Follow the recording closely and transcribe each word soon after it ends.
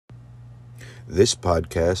This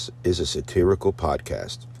podcast is a satirical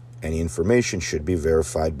podcast. Any information should be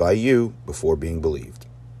verified by you before being believed.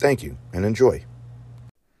 Thank you and enjoy.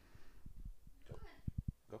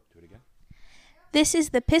 This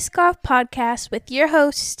is the Piss Goff Podcast with your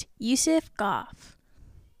host, Yusuf Goff.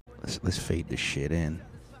 Let's fade this shit in.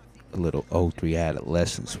 A little 03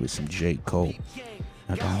 Adolescence with some J. Cole.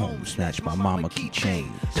 At the home, snatched my mama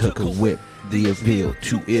keychain. Took a whip, the appeal,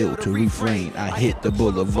 too ill to refrain. I hit the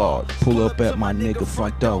boulevard, pull up at my nigga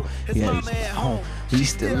front door. Yeah, he's at home. We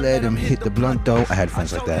still let him hit the blunt though. I had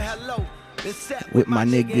friends like that. With my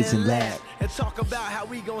niggas and laugh.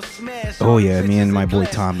 Oh yeah, me and my boy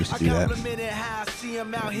Tom used to do that.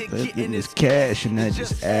 Getting his cash and I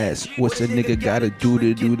just asked, what's a nigga gotta do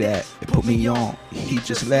to do that? It put me on. He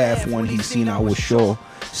just laughed when he seen I was sure.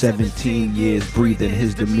 17 years breathing,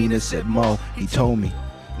 his demeanor said Mo. He told me,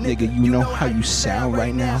 nigga, you know how you sound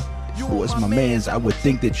right now? If it was my mans, I would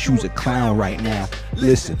think that you's a clown right now.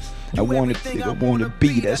 Listen, I want to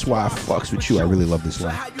be, that's why I fucks with you. I really love this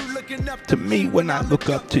line. To me, when I look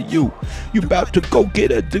up to you, you about to go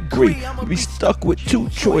get a degree. Be stuck with two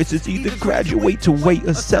choices, either graduate to wait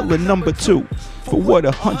or sell a number two. For what,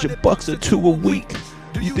 $100 or $2 a week?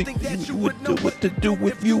 You think you would do what to do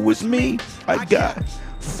with you was me? I got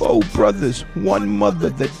 4 brothers, 1 mother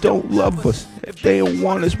that don't love us. If they don't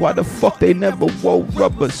want us, why the fuck they never wore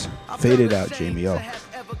rubbers? Fade it out, Jamie.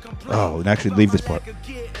 Oh, and actually leave this part.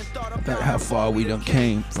 About how far we done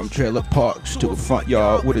came from trailer parks to a front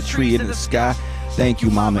yard with a tree in the sky. Thank you,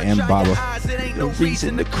 Mama and Baba. No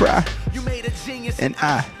reason to cry. And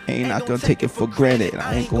I ain't not gonna take it for granted.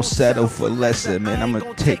 I ain't gonna settle for lesser, man. I'm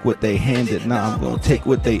gonna take what they handed. Nah, I'm gonna take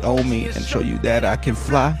what they owe me and show you that I can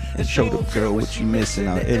fly. And show the girl what you missing.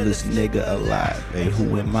 I'm illest nigga alive. Hey,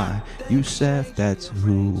 who am I? Yusuf, that's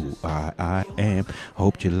who I am.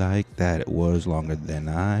 Hoped you liked that. It was longer than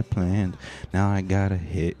I planned. Now I gotta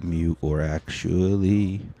hit mute, or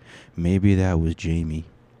actually, maybe that was Jamie.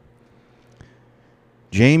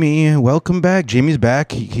 Jamie, welcome back. Jamie's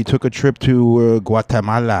back. He took a trip to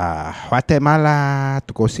Guatemala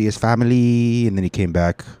to go see his family, and then he came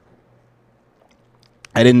back.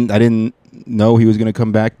 I didn't know he was gonna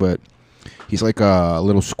come back, but he's like a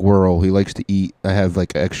little squirrel. He likes to eat. I have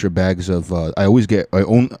like extra bags of. All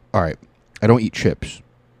right, I don't eat chips.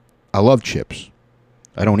 I love chips.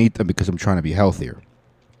 I don't eat them because I'm trying to be healthier.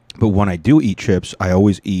 But when I do eat chips, I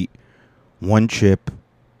always eat 1 chip.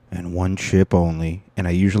 And 1 chip only. And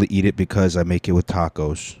I usually eat it because I make it with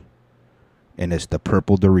tacos. And it's the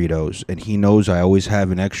purple Doritos. And he knows I always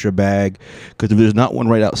have an extra bag. Because if there's not one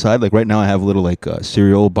right outside, like right now I have a little like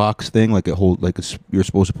cereal box thing. Like you're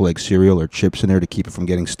supposed to put like cereal or chips in there to keep it from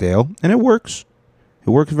getting stale. And it works. It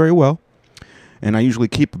works very well. And I usually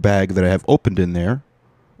keep a bag that I have opened in there.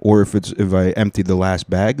 Or if I empty the last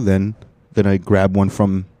bag, then I grab one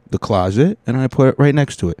from the closet and I put it right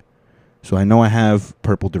next to it. So I know I have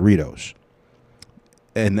purple Doritos.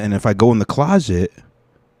 And if I go in the closet,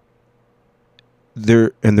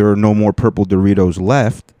 there are no more purple Doritos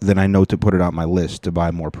left, then I know to put it on my list to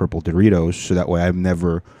buy more purple Doritos, so that way I'm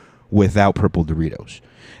never without purple Doritos.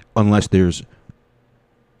 Unless there's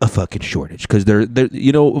a fucking shortage. Because they're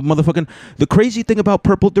motherfucking, the crazy thing about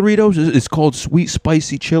purple Doritos is it's called sweet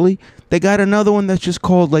spicy chili. They got another one that's just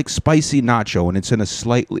called like spicy nacho, and it's in a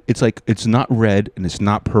it's not red and it's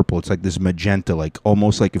not purple. It's like this magenta, like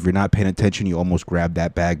almost like if you're not paying attention, you almost grab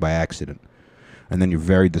that bag by accident. And then you're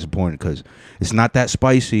very disappointed because it's not that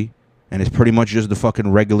spicy, and it's pretty much just the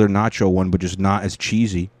fucking regular nacho one, but just not as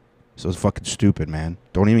cheesy. So it's fucking stupid, man.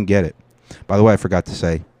 Don't even get it. By the way, I forgot to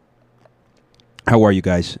say, how are you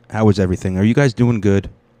guys? How is everything? Are you guys doing good?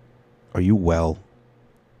 Are you well?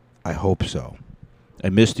 I hope so. I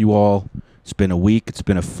missed you all. It's been a week. It's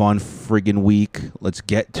been a fun friggin' week. Let's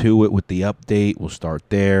get to it with the update. We'll start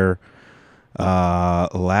there.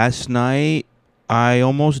 Last night, I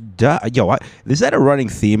almost died. Is that a running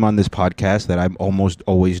theme on this podcast that I'm almost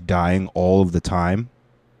always dying all of the time?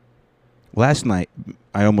 Last night,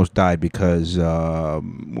 I almost died because I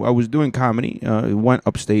was doing comedy. Went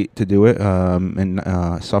upstate to do it in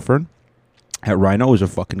Suffern at Rhino. It was a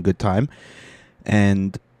fucking good time.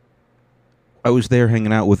 And I was there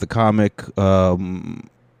hanging out with a comic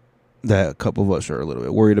that a couple of us are a little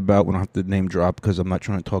bit worried about. We don't have to name drop because I'm not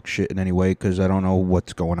trying to talk shit in any way because I don't know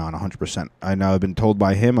what's going on 100%. I know I've been told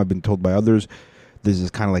by him. I've been told by others. This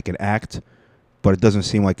is kind of like an act, but it doesn't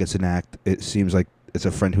seem like it's an act. It seems like it's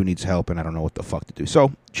a friend who needs help, and I don't know what the fuck to do.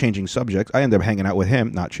 So, changing subjects, I ended up hanging out with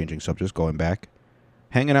him. Not changing subjects, going back.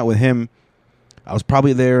 Hanging out with him. I was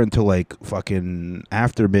probably there until, like, fucking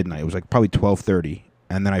after midnight. It was, like, probably 12:30.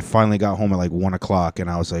 And then I finally got home at, like, 1 o'clock, and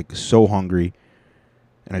I was, like, so hungry.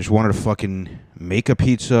 And I just wanted to fucking make a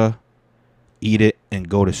pizza, eat it, and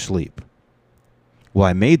go to sleep. Well,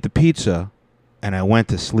 I made the pizza, and I went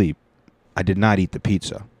to sleep. I did not eat the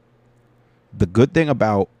pizza. The good thing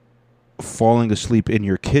about falling asleep in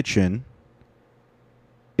your kitchen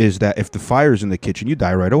is that if the fire's in the kitchen, you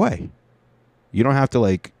die right away. You don't have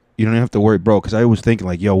to worry, bro. Because I was thinking,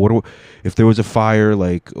 like, yo, if there was a fire,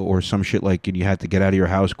 like, or some shit, like, and you had to get out of your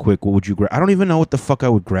house quick, what would you grab? I don't even know what the fuck I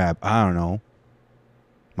would grab. I don't know.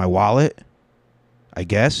 My wallet, I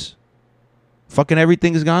guess. Fucking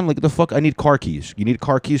everything is gone. Like, the fuck? I need car keys. You need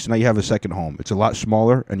car keys, so now you have a second home. It's a lot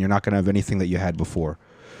smaller, and you're not going to have anything that you had before.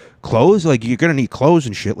 Clothes? Like, you're going to need clothes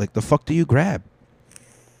and shit. Like, the fuck do you grab?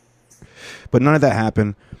 But none of that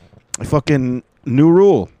happened. New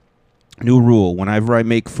rule. Whenever I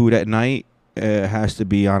make food at night, it has to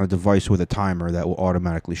be on a device with a timer that will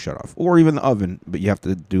automatically shut off. Or even the oven, but you have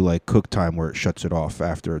to do, like, cook time where it shuts it off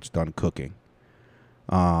after it's done cooking.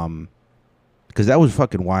 Because that was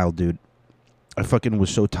fucking wild, dude. I fucking was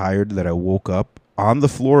so tired that I woke up on the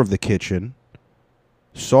floor of the kitchen,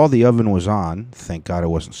 saw the oven was on. Thank God I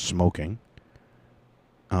wasn't smoking.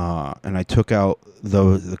 And I took out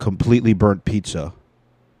the completely burnt pizza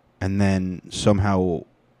and then somehow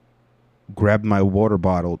grabbed my water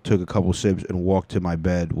bottle, took a couple sips, and walked to my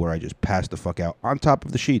bed where I just passed the fuck out on top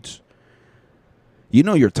of the sheets. You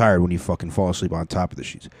know you're tired when you fucking fall asleep on top of the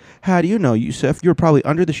sheets. How do you know, Yusef? You were probably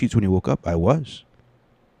under the sheets when you woke up. I was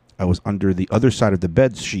under the other side of the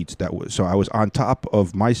bed sheets. So I was on top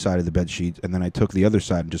of my side of the bed sheets, and then I took the other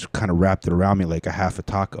side and just kind of wrapped it around me like a half a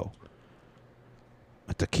taco.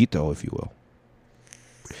 A taquito, if you will.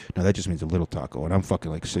 Now that just means a little taco, and I'm fucking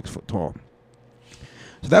like 6 foot tall.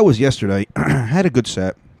 So that was yesterday. Had a good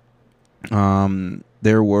set.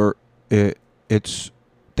 It's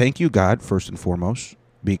thank you, God, first and foremost,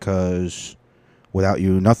 because without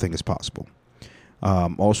you, nothing is possible.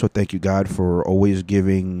 Also, thank you, God, for always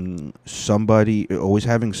having somebody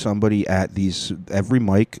at every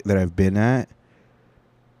mic that I've been at.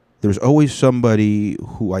 There's always somebody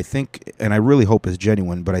who I think, and I really hope is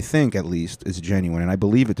genuine, but I think at least is genuine, and I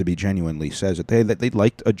believe it to be genuinely, says that they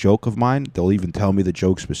liked a joke of mine. They'll even tell me the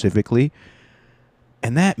joke specifically.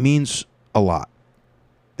 And that means a lot.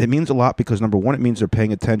 It means a lot because, number one, it means they're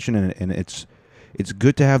paying attention, and it's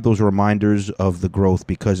good to have those reminders of the growth,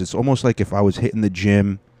 because it's almost like if I was hitting the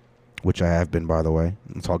gym, which I have been, by the way.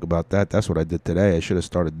 We'll talk about that. That's what I did today. I should have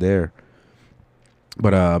started there.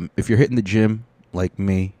 But if you're hitting the gym like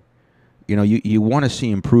me, you know, you want to see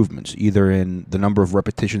improvements, either in the number of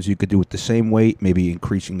repetitions you could do with the same weight, maybe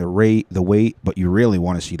increasing the weight, but you really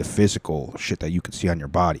want to see the physical shit that you can see on your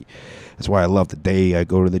body. That's why I love the day I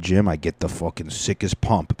go to the gym, I get the fucking sickest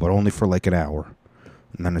pump, but only for like an hour,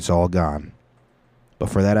 and then it's all gone. But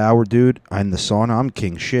for that hour, dude, I'm in the sauna, I'm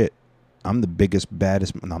king shit. I'm the biggest,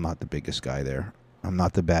 baddest, no, I'm not the biggest guy there. I'm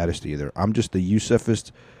not the baddest either. I'm just the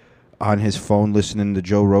Yusefist on his phone listening to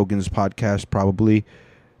Joe Rogan's podcast, probably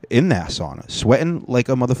in that sauna, sweating like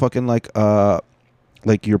a motherfucking,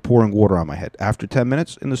 like you're pouring water on my head. After 10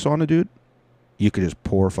 minutes in the sauna, dude, you could just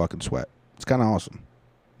pour fucking sweat. It's kind of awesome.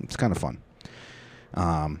 It's kind of fun.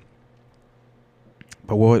 But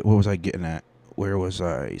what was I getting at? Where was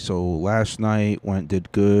I? So last night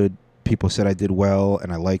did good. People said I did well,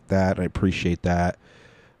 and I like that. I appreciate that.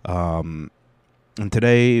 And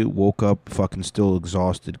today, woke up fucking still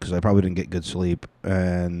exhausted because I probably didn't get good sleep,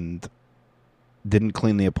 and didn't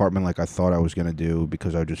clean the apartment like I thought I was going to do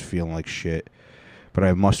because I was just feeling like shit. But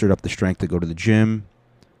I mustered up the strength to go to the gym.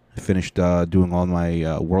 I finished doing all my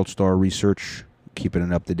WorldStar research, keeping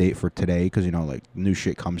it up to date for today because, you know, like, new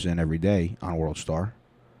shit comes in every day on WorldStar.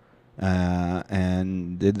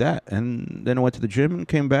 And did that. And then I went to the gym and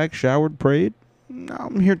came back, showered, prayed. Now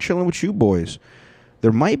I'm here chilling with you boys.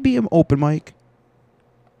 There might be an open mic,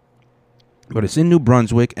 but it's in New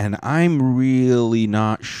Brunswick, and I'm really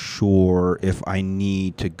not sure if I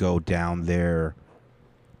need to go down there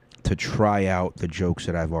to try out the jokes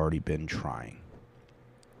that I've already been trying.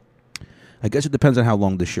 I guess it depends on how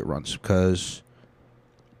long this shit runs, because,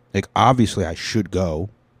 like, obviously I should go.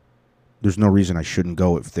 There's no reason I shouldn't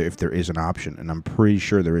go if there is an option, and I'm pretty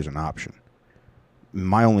sure there is an option.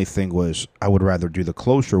 My only thing was I would rather do the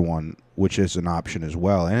closer one, which is an option as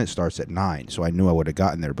well, and it starts at 9, so I knew I would have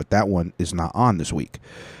gotten there, but that one is not on this week.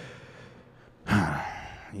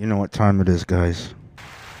 You know what time it is, guys.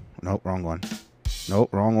 Nope, wrong one.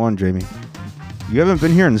 Nope, wrong one, Jamie. You haven't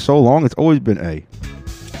been here in so long, it's always been A.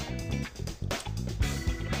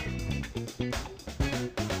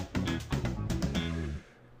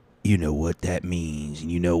 You know what that means,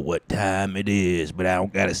 and you know what time it is, but I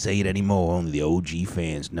don't gotta say it anymore. Only the OG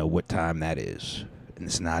fans know what time that is. And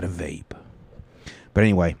it's not a vape. But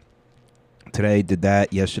anyway, today did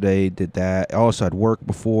that. Yesterday did that. I also had work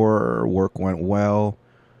before. Work went well.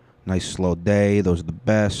 Nice slow day. Those are the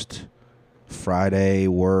best. Friday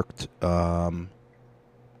worked. Did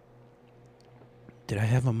I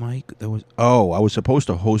have a mic? I was supposed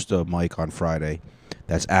to host a mic on Friday.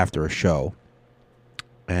 That's after a show.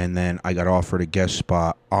 And then I got offered a guest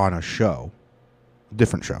spot on a show. A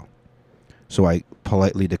different show. So I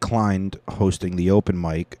politely declined hosting the open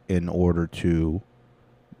mic in order to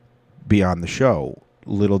be on the show.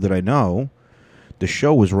 Little did I know, the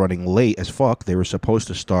show was running late as fuck. They were supposed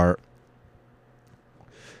to start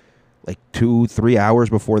like 2-3 hours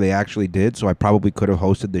before they actually did. So I probably could have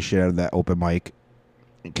hosted the shit out of that open mic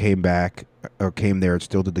and came there and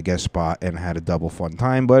still did the guest spot and had a double fun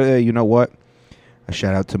time. But you know what? A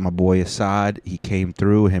shout out to my boy Assad. He came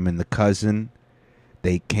through, him and the cousin.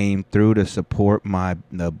 They came through to support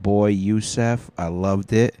the boy Yusef. I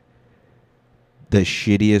loved it. The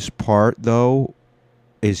shittiest part, though,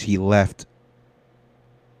 is he left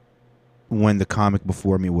when the comic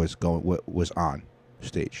before me was on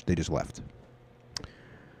stage. They just left.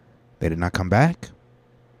 They did not come back.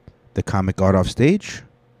 The comic got off stage.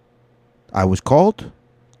 I was called.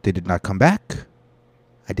 They did not come back.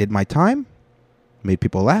 I did my time. Made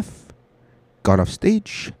people laugh. Got off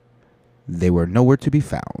stage. They were nowhere to be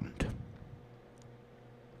found.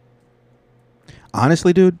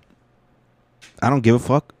 Honestly, dude, I don't give a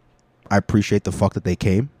fuck. I appreciate the fuck that they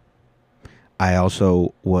came. I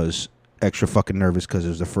also was extra fucking nervous because it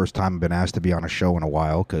was the first time I've been asked to be on a show in a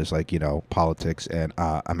while because, like, you know, politics, and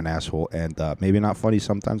I'm an asshole, and maybe not funny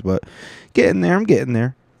sometimes, but I'm getting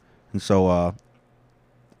there. And so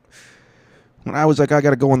when I was like, I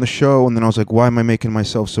got to go on the show, and then I was like, why am I making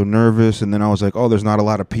myself so nervous? And then I was like, oh, there's not a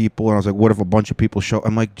lot of people. And I was like, what if a bunch of people show?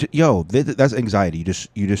 I'm like, yo, that's anxiety.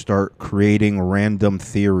 You just start creating random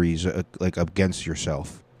theories like against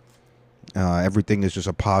yourself. Everything is just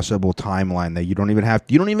a possible timeline that you don't even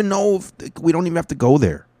know if we don't even have to go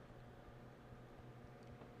there.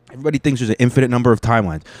 Everybody thinks there's an infinite number of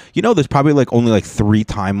timelines. You know, there's probably only 3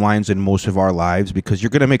 timelines in most of our lives because you're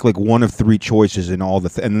going to make one of 3 choices in all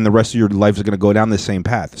and then the rest of your life is going to go down the same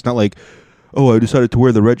path. It's not like, oh, I decided to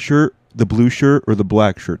wear the red shirt, the blue shirt, or the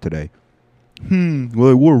black shirt today. Well,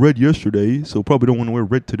 I wore red yesterday, so probably don't want to wear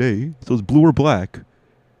red today. So it's blue or black.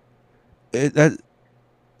 It's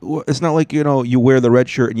not like, you know, you wear the red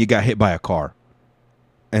shirt and you got hit by a car.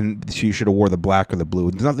 And so you should have wore the black or the blue.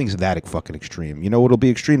 Nothing's that fucking extreme. You know what'll be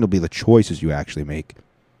extreme? It'll be the choices you actually make.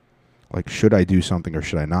 Like, should I do something or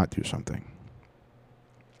should I not do something?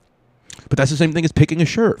 But that's the same thing as picking a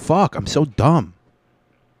shirt. Fuck, I'm so dumb.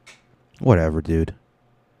 Whatever, dude.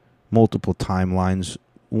 Multiple timelines.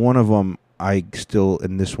 One of them,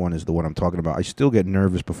 and this one is the one I'm talking about, I still get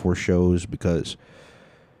nervous before shows because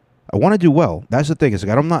I want to do well. That's the thing. It's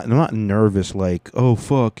like I'm not nervous like, oh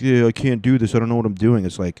fuck, yeah, I can't do this. I don't know what I'm doing.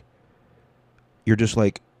 It's like you're just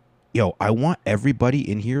like, yo, I want everybody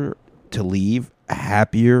in here to leave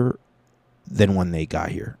happier than when they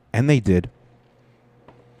got here. And they did.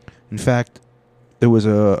 In fact, there was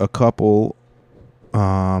a couple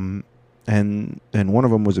and one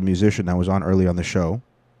of them was a musician that was on early on the show,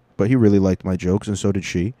 but he really liked my jokes and so did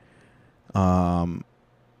she. And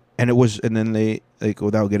then they,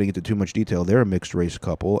 without getting into too much detail, they're a mixed race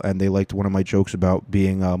couple, and they liked one of my jokes about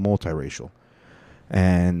being multiracial.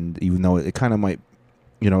 And even though it kind of might,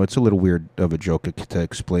 you know, it's a little weird of a joke to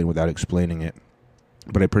explain without explaining it,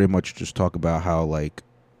 but I pretty much just talk about how, like,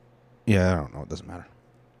 yeah, I don't know, it doesn't matter.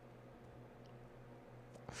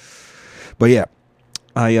 But yeah,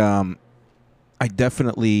 I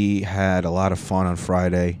definitely had a lot of fun on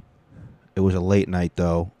Friday. It was a late night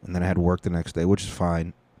though, and then I had work the next day, which is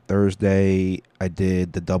fine. Thursday, I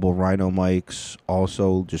did the double Rhino mics.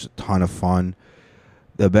 Also, just a ton of fun.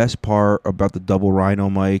 The best part about the double Rhino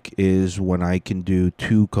mic is when I can do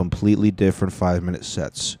 2 completely different 5-minute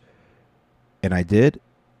sets. And I did.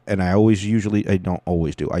 And I don't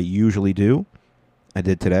always do. I usually do. I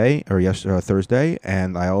did today, or Thursday.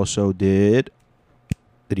 And I also did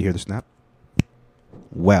you hear the snap?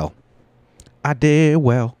 Well. I did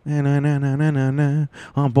well. On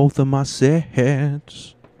both of my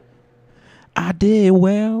sets. I did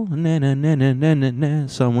well.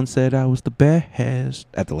 Someone said I was the best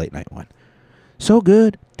at the late night one. So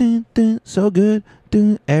good. So good.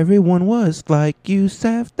 Everyone was like,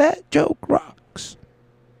 Yusef, that joke rocks.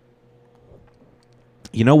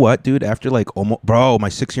 You know what, dude? After my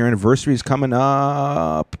 6-year anniversary is coming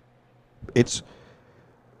up. It's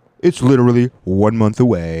literally 1 month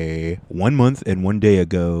away. 1 month and 1 day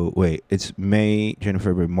ago. Wait, it's May, January,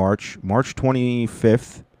 February, March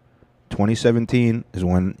 25th. 2017 is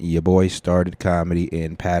when your boy started comedy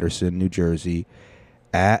in Paterson, New Jersey,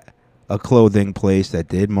 at a clothing place that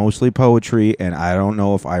did mostly poetry, and I don't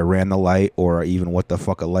know if I ran the light or even what the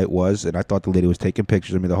fuck a light was, and I thought the lady was taking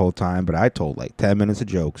pictures of me the whole time, but I told like 10 minutes of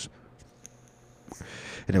jokes.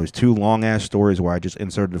 And it was 2 long-ass stories where I just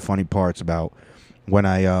inserted the funny parts about when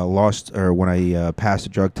I passed the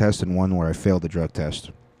drug test and one where I failed the drug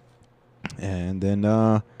test. And then,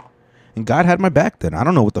 and God had my back then. I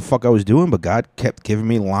don't know what the fuck I was doing, but God kept giving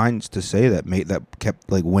me lines to say that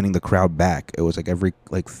kept like winning the crowd back. It was like every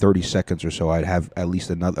like 30 seconds or so I'd have at least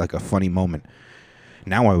another like a funny moment.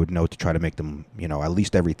 Now I would know to try to make them, at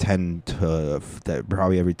least every 10 to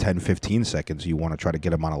probably every 10, 15 seconds you want to try to get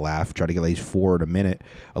them on a laugh, try to get at least 4 in a minute,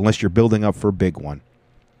 unless you're building up for a big one.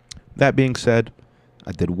 That being said,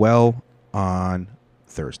 I did well on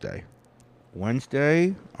Thursday.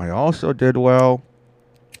 Wednesday, I also did well.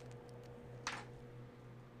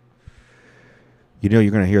 You're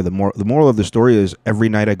going to hear the moral of the story is every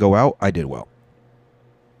night I go out, I did well.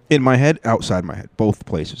 In my head, outside my head, both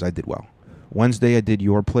places, I did well. Wednesday, I did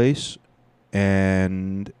your place,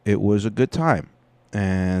 and it was a good time.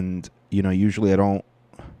 And, usually I don't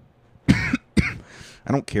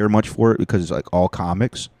I don't care much for it because it's like all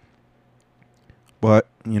comics. But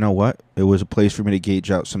you know what? It was a place for me to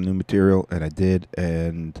gauge out some new material, and I did.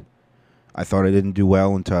 And I thought I didn't do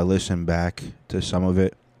well until I listened back to some of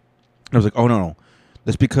it. I was like, oh, no.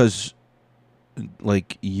 That's because,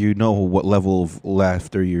 like, what level of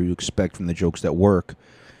laughter you expect from the jokes that work.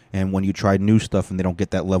 And when you try new stuff and they don't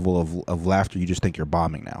get that level of laughter, you just think you're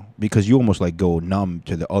bombing now. Because you almost, like, go numb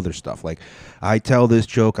to the other stuff. Like, I tell this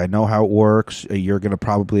joke, I know how it works. You're going to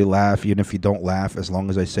probably laugh, even if you don't laugh, as long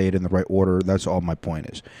as I say it in the right order. That's all my point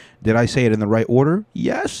is. Did I say it in the right order?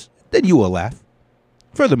 Yes. Then you will laugh.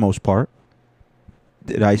 For the most part.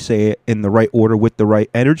 Did I say it in the right order with the right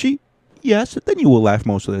energy? Yes, then you will laugh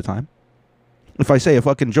most of the time. If I say a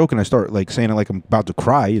fucking joke and I start like saying it like I'm about to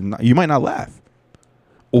cry, you might not laugh.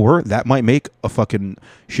 Or that might make a fucking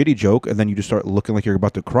shitty joke, and then you just start looking like you're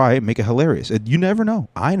about to cry and make it hilarious. You never know.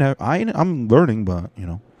 I'm learning, but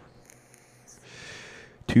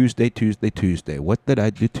Tuesday. What did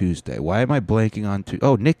I do Tuesday? Why am I blanking on Tuesday?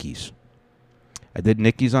 Oh, Nikki's. I did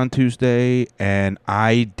Nikki's on Tuesday, and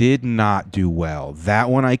I did not do well. That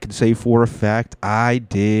one I can say for a fact, I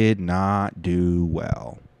did not do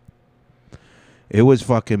well. It was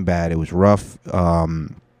fucking bad. It was rough.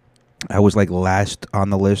 I was like last on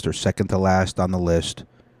the list or second to last on the list.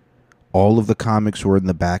 All of the comics were in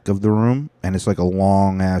the back of the room, and it's like a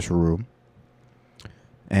long-ass room.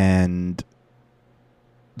 And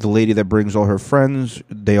the lady that brings all her friends,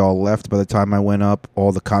 they all left by the time I went up.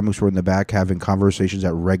 All the comics were in the back having conversations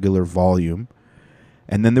at regular volume.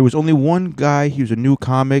 And then there was only one guy. He was a new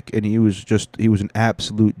comic, and he was an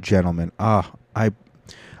absolute gentleman. I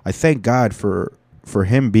thank God for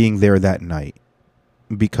him being there that night,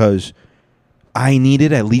 because I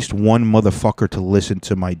needed at least one motherfucker to listen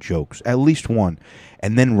to my jokes. At least one.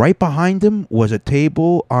 And then right behind him was a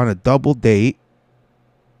table on a double date,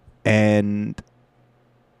 and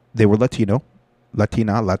they were Latina,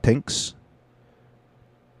 Latinx.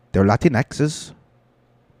 They're Latinxes.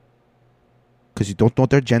 Because you don't know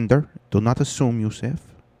their gender. Do not assume, Yusuf.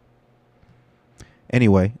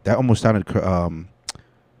 Anyway, that almost sounded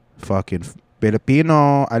fucking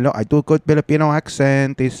Filipino. I do a good Filipino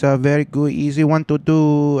accent. It's a very good, easy one to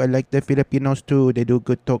do. I like the Filipinos too. They do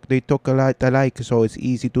good talk. They talk a lot alike, so it's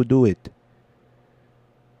easy to do it.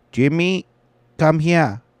 Jimmy, come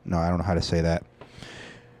here. No, I don't know how to say that.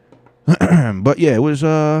 But yeah, it was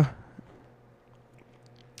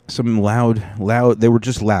some loud. They were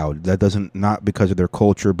just loud. That doesn't, not because of their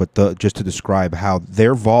culture, but just to describe how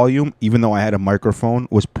their volume, even though I had a microphone,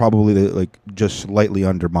 was probably just slightly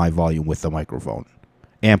under my volume with the microphone,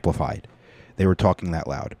 amplified. They were talking that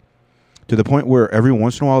loud, to the point where every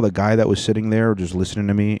once in a while the guy that was sitting there just listening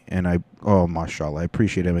to me, and mashallah, I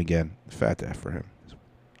appreciate him again. Fat F for him.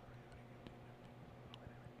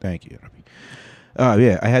 Thank you.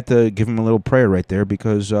 Yeah, I had to give him a little prayer right there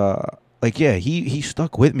because, he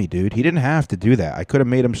stuck with me, dude. He didn't have to do that. I could have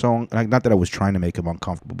made him not that I was trying to make him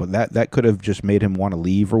uncomfortable, but that could have just made him want to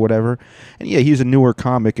leave or whatever. And yeah, he's a newer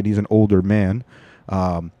comic and he's an older man.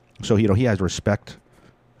 So, he has respect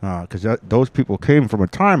because those people came from a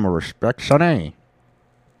time of respect, sonny.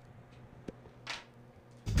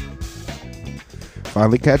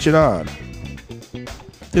 Finally catch it on.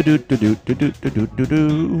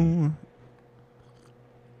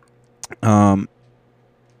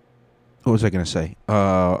 What was I going to say?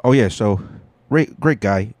 So great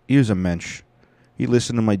guy. He was a mensch. He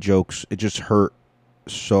listened to my jokes. It just hurt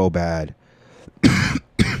so bad.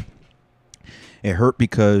 It hurt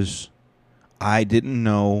because I didn't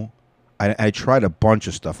know. I tried a bunch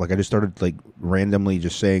of stuff. Like I just started like randomly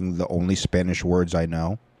just saying the only Spanish words I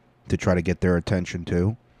know to try to get their attention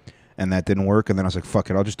too. And that didn't work. And then I was like, fuck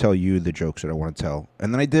it, I'll just tell you the jokes that I want to tell.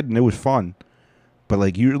 And then I did, and it was fun. But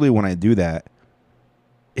like usually when I do that,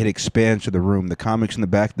 it expands to the room. The comics in the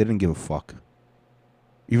back, they didn't give a fuck.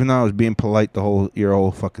 Even though I was being polite your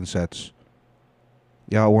whole fucking sets.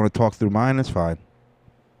 Y'all want to talk through mine? It's fine.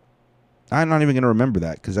 I'm not even going to remember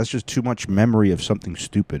that because that's just too much memory of something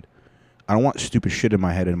stupid. I don't want stupid shit in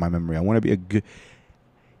my head and in my memory. I want to be a good...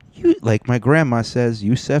 like my grandma says,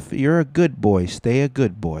 Yusef, you're a good boy. Stay a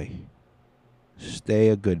good boy. Stay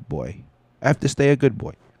a good boy. I have to stay a good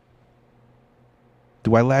boy.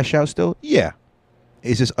 Do I lash out still? Yeah.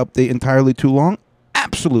 Is this update entirely too long?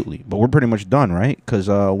 Absolutely. But we're pretty much done, right? Because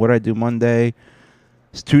what did I do Monday?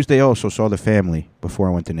 Tuesday also saw the family before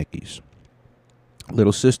I went to Nikki's.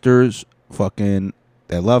 Little sisters, fucking,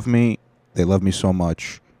 they love me. They love me so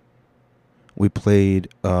much. We played,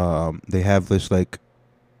 they have this like,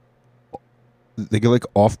 they get like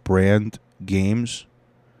off-brand games,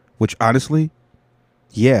 which honestly,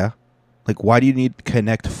 yeah. Like, why do you need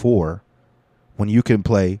Connect 4 when you can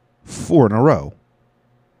play 4 in a row?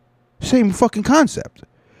 Same fucking concept.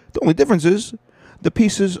 The only difference is the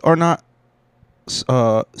pieces are not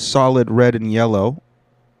solid red and yellow.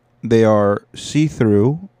 They are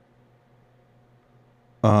see-through,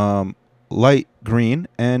 light green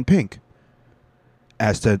and pink,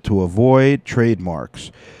 as to avoid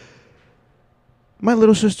trademarks. My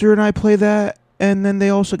little sister and I play that, and then they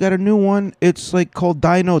also got a new one. It's like called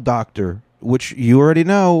Dino Doctor, which you already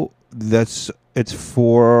know. It's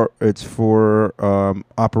for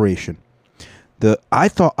Operation. I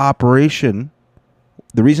thought Operation.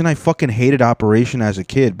 The reason I fucking hated Operation as a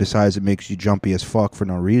kid, besides it makes you jumpy as fuck for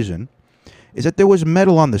no reason, is that there was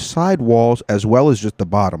metal on the side walls as well as just the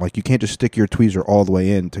bottom. Like, you can't just stick your tweezer all the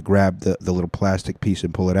way in to grab the little plastic piece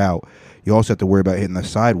and pull it out. You also have to worry about hitting the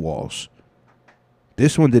side walls.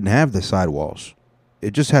 This one didn't have the side walls.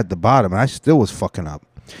 It just had the bottom, and I still was fucking up.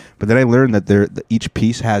 But then I learned that each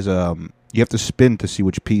piece has you have to spin to see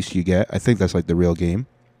which piece you get. I think that's like the real game.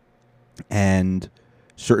 And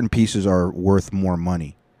certain pieces are worth more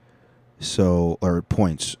money. Or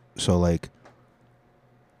points. So like,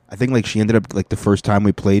 I think like she ended up, like the first time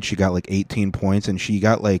we played, she got like 18 points, and she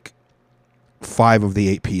got like 5 of the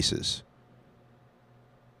 8 pieces.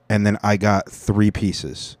 And then I got 3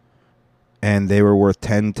 pieces. And they were worth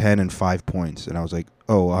 10, 10, and 5 points. And I was like,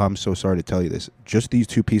 oh, I'm so sorry to tell you this. Just these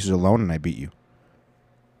 2 pieces alone, and I beat you.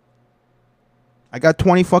 I got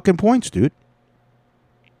 20 fucking points, dude.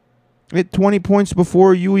 I had 20 points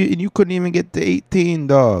before you, and you couldn't even get to 18,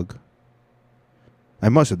 dog. I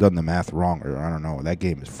must have done the math wrong, or I don't know. That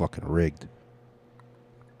game is fucking rigged.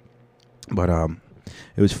 But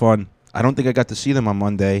it was fun. I don't think I got to see them on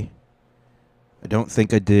Monday. I don't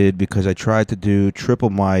think I did because I tried to do triple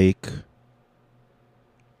mic.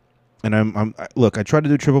 And look, I tried to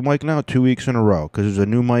do triple mic now 2 weeks in a row because there's a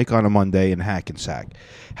new mic on a Monday in Hackensack.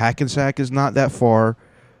 Hackensack is not that far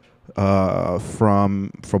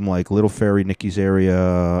from like Little Ferry, Nikki's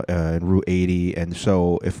area, and Route 80. And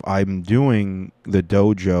so if I'm doing the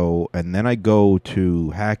dojo and then I go to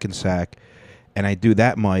Hackensack and I do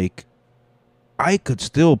that mic, I could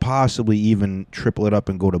still possibly even triple it up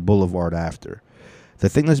and go to Boulevard after. The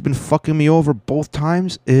thing that's been fucking me over both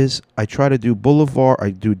times is I try to do Boulevard, I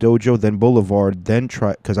do Dojo, then Boulevard, then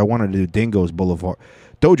try, because I wanted to do Dingo's Boulevard.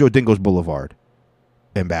 Dojo Dingo's Boulevard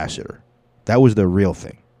Ambassador. That was the real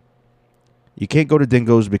thing. You can't go to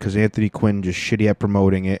Dingo's because Anthony Quinn just shitty at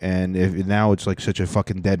promoting it, and now it's like such a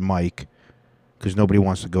fucking dead mic because nobody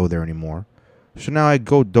wants to go there anymore. So now I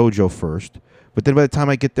go Dojo first, but then by the time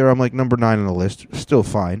I get there, I'm like number 9 on the list. Still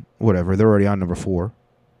fine. Whatever. They're already on number 4.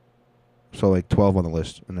 So like 12 on the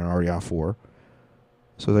list, and they're already on 4.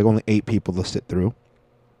 So like only 8 people to sit through.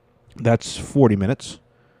 That's 40 minutes.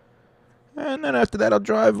 And then after that, I'll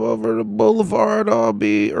drive over to Boulevard. I'll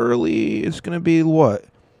be early. It's going to be what?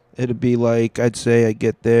 It'll be like, I'd say I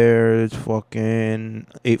get there, it's fucking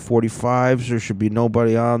 8:45, so there should be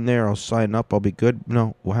nobody on there. I'll sign up. I'll be good.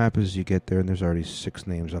 No, what happens is you get there, and there's already 6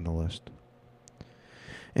 names on the list.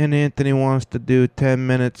 And Anthony wants to do 10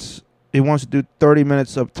 minutes. He wants to do 30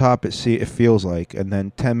 minutes up top, it feels like, and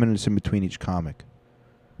then 10 minutes in between each comic.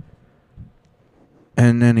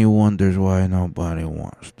 And then he wonders why nobody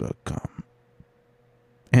wants to come.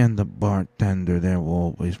 And the bartender there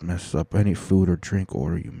will always mess up any food or drink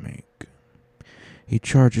order you make. He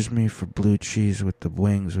charges me for blue cheese with the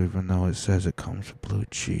wings, even though it says it comes with blue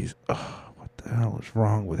cheese. Oh, what the hell is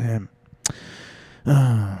wrong with him?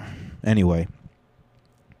 Anyway.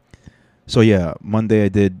 So yeah, Monday I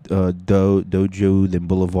did Dojo, then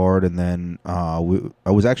Boulevard, and then I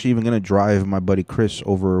was actually even gonna drive my buddy Chris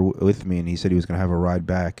over with me, and he said he was gonna have a ride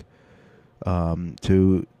back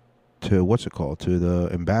to what's it called, to the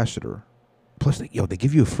Ambassador. Plus, they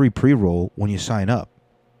give you a free pre-roll when you sign up.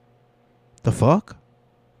 The fuck?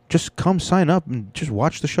 Just come sign up and just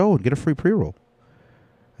watch the show and get a free pre-roll.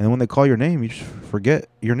 And then when they call your name, you just forget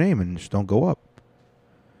your name and just don't go up.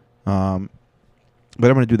 But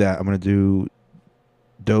I'm going to do that. I'm going to do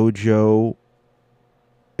Dojo.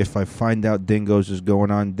 If I find out Dingoes is going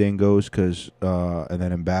on, Dingoes, and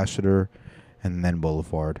then Ambassador, and then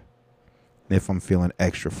Boulevard. If I'm feeling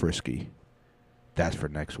extra frisky. That's for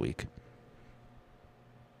next week.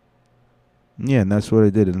 Yeah, and that's what I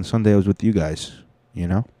did. And Sunday I was with you guys, you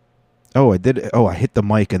know? I hit the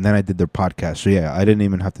mic and then I did their podcast. So yeah, I didn't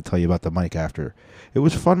even have to tell you about the mic after. It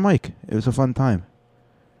was a fun mic. It was a fun time.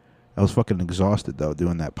 I was fucking exhausted though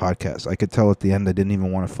doing that podcast. I could tell at the end I didn't even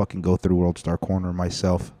want to fucking go through World Star Corner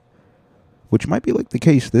myself. Which might be like the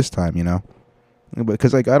case this time, you know?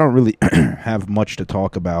 Because like I don't really have much to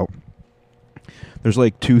talk about. There's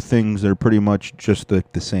like two things that are pretty much just the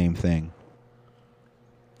same thing.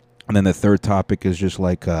 And then the third topic is just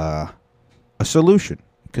like a solution.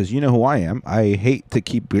 Because you know who I am. I hate to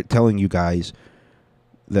keep telling you guys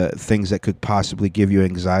the things that could possibly give you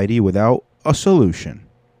anxiety without a solution.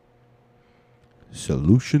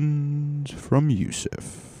 Solutions from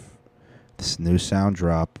Yusuf. This new sound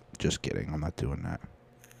drop. Just kidding. I'm not doing that.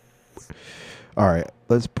 All right.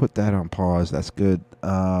 Let's put that on pause. That's good.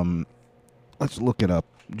 Let's look it up.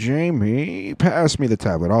 Jamie, pass me the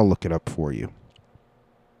tablet. I'll look it up for you.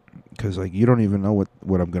 Because like you don't even know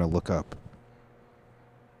what I'm going to look up.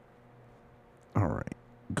 All right.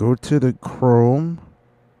 Go to the Chrome.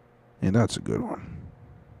 Yeah, that's a good one.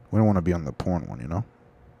 We don't want to be on the porn one, you know?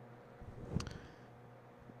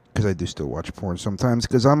 Because I do still watch porn sometimes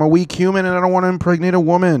because I'm a weak human and I don't want to impregnate a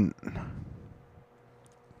woman.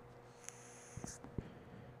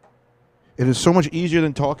 It is so much easier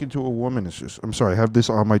than talking to a woman. It's just, I'm sorry, I have this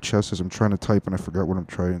on my chest as I'm trying to type and I forgot what I'm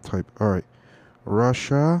trying to type. All right.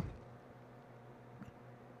 Russia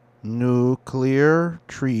nuclear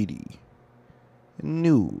treaty.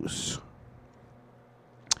 News.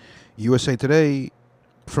 USA Today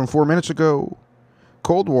from 4 minutes ago.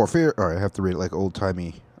 Cold War fear. All right, I have to read it like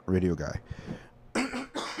old-timey radio guy.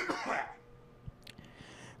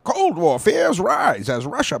 Cold War fears rise as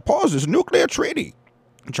Russia pauses nuclear treaty.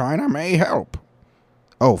 China may help.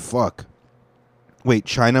 Oh, fuck. Wait,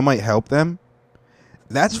 China might help them?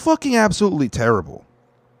 That's fucking absolutely terrible.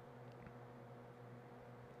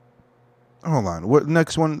 Hold on. What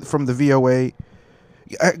next one from the VOA?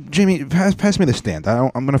 Jamie, pass me the stand.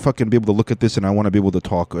 I'm going to fucking be able to look at this and I want to be able to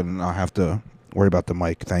talk and I have to worry about the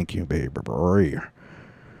mic. Thank you, baby.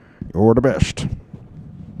 You're the best.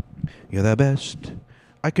 You're the best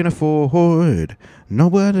I can afford.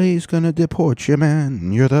 Nobody's going to deport you,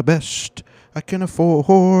 man. You're the best I can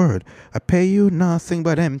afford. I pay you nothing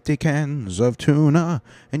but empty cans of tuna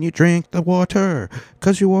and you drink the water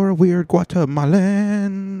because you are a weird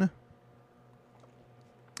Guatemalan.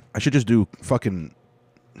 I should just do fucking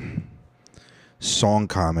song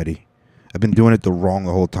comedy. I've been doing it the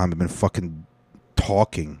whole time. I've been fucking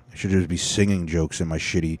talking. I should just be singing jokes in my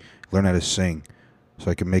shitty. Learn how to sing so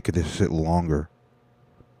I can make it this shit longer.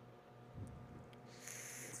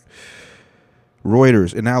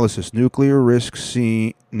 Reuters analysis: nuclear risk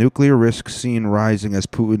seen rising as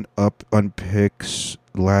Putin unpicks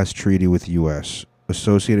last treaty with U.S.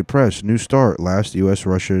 Associated Press: new start, last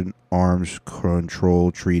U.S.-Russian arms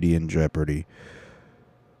control treaty in jeopardy.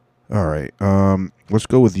 All right, let's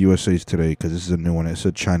go with USA's Today because this is a new one. It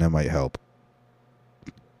said China might help.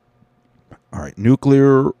 All right,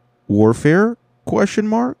 nuclear warfare? ?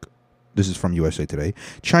 This is from USA Today.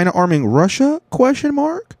 China arming Russia? ?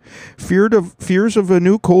 Fears of a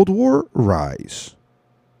new Cold War rise.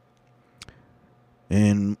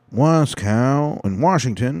 In Washington,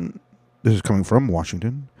 this is coming from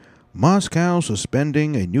Washington. Moscow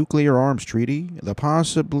suspending a nuclear arms treaty.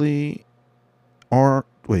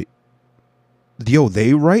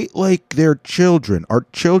 They write like they're children.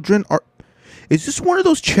 Is this one of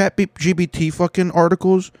those ChatGPT fucking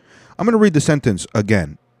articles? I'm going to read the sentence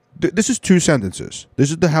again. This is two sentences. This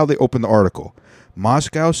is how they open the article.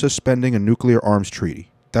 Moscow suspending a nuclear arms treaty.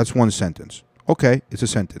 That's one sentence. Okay, it's a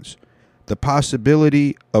sentence. The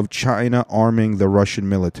possibility of China arming the Russian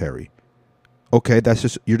military. Okay,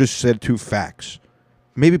 you just said two facts.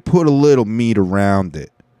 Maybe put a little meat around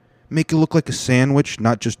it. Make it look like a sandwich,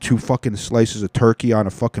 not just two fucking slices of turkey on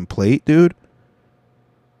a fucking plate, dude.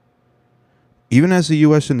 Even as the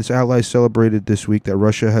U.S. and its allies celebrated this week that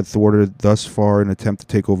Russia had thwarted thus far an attempt to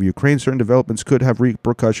take over Ukraine, certain developments could have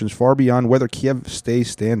repercussions far beyond whether Kiev stays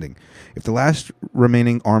standing. If the last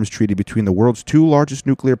remaining arms treaty between the world's two largest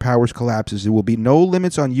nuclear powers collapses, there will be no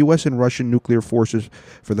limits on U.S. and Russian nuclear forces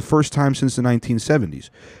for the first time since the 1970s.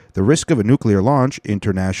 The risk of a nuclear launch,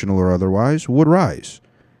 international or otherwise, would rise.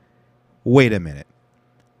 Wait a minute.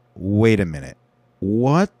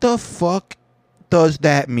 What the fuck does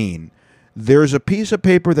that mean? There's a piece of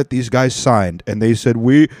paper that these guys signed, and they said,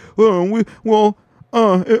 I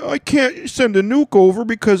can't send a nuke over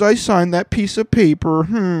because I signed that piece of paper.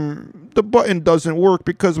 The button doesn't work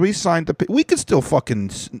because we signed the paper. We can still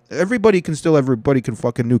everybody can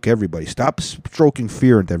fucking nuke everybody. Stop stroking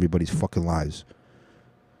fear into everybody's fucking lives.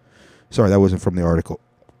 Sorry, that wasn't from the article.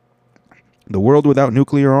 The world without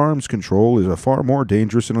nuclear arms control is a far more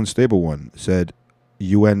dangerous and unstable one, said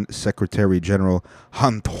UN Secretary General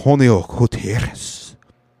Antonio Guterres.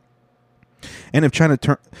 And if China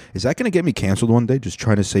is that going to get me canceled one day, just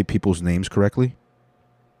trying to say people's names correctly?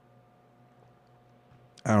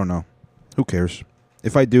 I don't know. Who cares?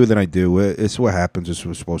 If I do, then I do. It's what happens. It's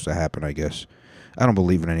what's supposed to happen, I guess. I don't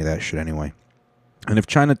believe in any of that shit anyway. And if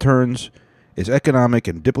China turns its economic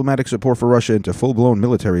and diplomatic support for Russia into full-blown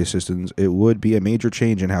military assistance, it would be a major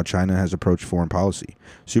change in how China has approached foreign policy,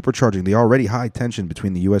 supercharging the already high tension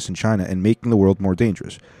between the U.S. and China and making the world more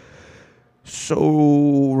dangerous.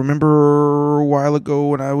 So, remember a while ago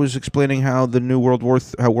when I was explaining how the new World War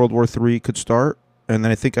III could start? And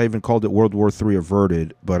then I think I even called it World War III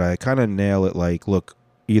averted, but I kind of nail it like, look,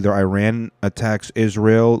 either Iran attacks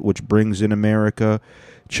Israel, which brings in America,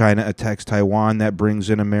 China attacks Taiwan, that brings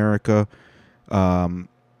in America, or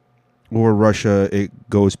Russia, it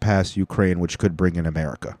goes past Ukraine, which could bring in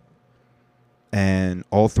America. And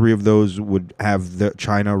all three of those would have the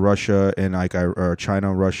China, Russia, and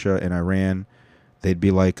Iran. They'd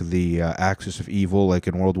be like the axis of evil, like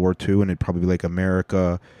in World War II, and it'd probably be like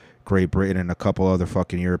America, Great Britain, and a couple other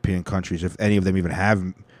fucking European countries. If any of them even have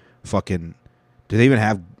do they even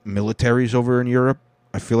have militaries over in Europe?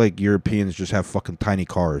 I feel like Europeans just have fucking tiny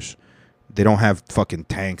cars. They don't have fucking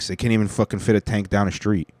tanks. They can't even fucking fit a tank down a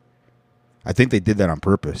street. I think they did that on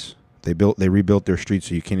purpose. They rebuilt their streets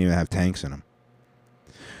so you can't even have tanks in them.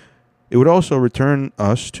 It would also return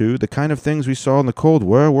us to the kind of things we saw in the Cold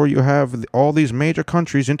War, where you have all these major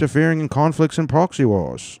countries interfering in conflicts and proxy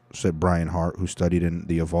wars, said Brian Hart, who studied in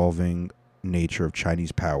the evolving nature of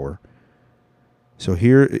Chinese power. So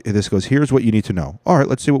here's what you need to know. All right,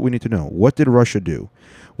 let's see what we need to know. What did Russia do?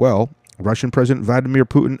 Well, Russian President Vladimir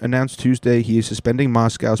Putin announced Tuesday he is suspending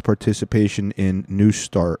Moscow's participation in New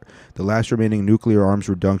START, the last remaining nuclear arms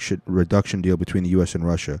reduction deal between the U.S. and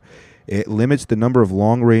Russia. It limits the number of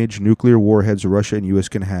long-range nuclear warheads Russia and U.S.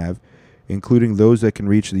 can have, including those that can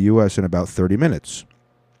reach the U.S. in about 30 minutes.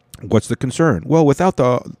 What's the concern? Well, let's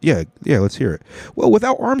hear it. Well,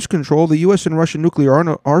 without arms control, the U.S. and Russian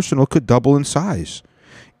nuclear arsenal could double in size.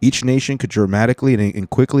 Each nation could dramatically and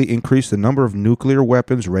quickly increase the number of nuclear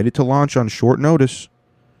weapons ready to launch on short notice.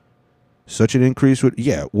 Such an increase would...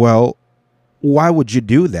 Yeah, well, why would you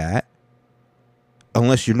do that?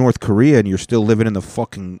 Unless you're North Korea and you're still living in the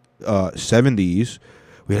fucking 70s.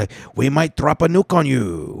 We're like, we might drop a nuke on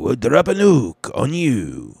you. We'll drop a nuke on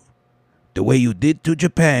you. The way you did to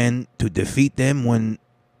Japan to defeat them when...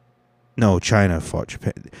 No, China fought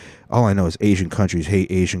Japan. All I know is Asian countries hate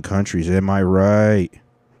Asian countries. Am I right?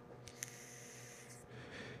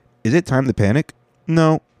 Is it time to panic?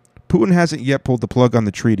 No. Putin hasn't yet pulled the plug on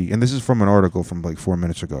the treaty, and this is from an article from like 4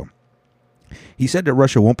 minutes ago. He said that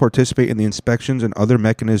Russia won't participate in the inspections and other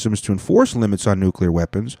mechanisms to enforce limits on nuclear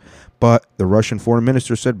weapons, but the Russian foreign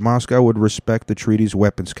minister said Moscow would respect the treaty's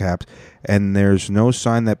weapons caps, and there's no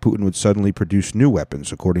sign that Putin would suddenly produce new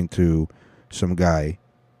weapons, according to some guy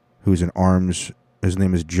who's in arms. His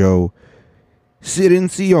name is Joe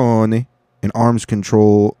Cirincione, an arms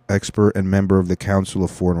control expert and member of the Council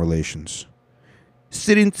of Foreign Relations.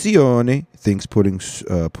 Cirincione thinks putting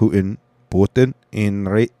Putin in...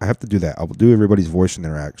 I have to do that. I'll do everybody's voice in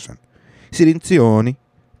their accent. Cirincione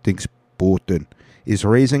thinks Putin is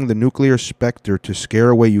raising the nuclear specter to scare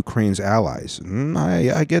away Ukraine's allies.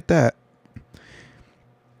 I get that.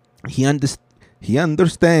 He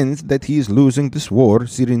understands that he is losing this war,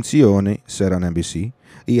 Cirincione said on NBC.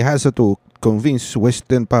 He has to convince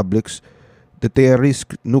Western publics that they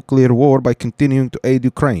risk nuclear war by continuing to aid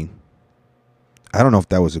Ukraine. I don't know if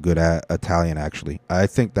that was a good Italian, actually. I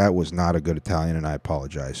think that was not a good Italian, and I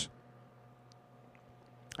apologize.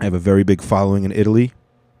 I have a very big following in Italy.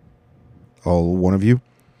 All one of you.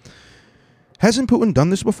 Hasn't Putin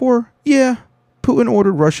done this before? Yeah. Putin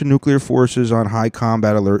ordered Russian nuclear forces on high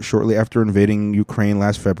combat alert shortly after invading Ukraine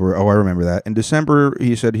last February. Oh, I remember that. In December,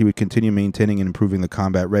 he said he would continue maintaining and improving the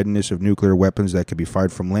combat readiness of nuclear weapons that could be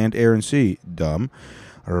fired from land, air, and sea. Dumb.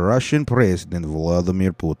 Russian President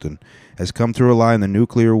Vladimir Putin has come to rely on the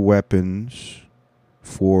nuclear weapons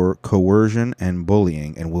for coercion and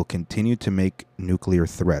bullying and will continue to make nuclear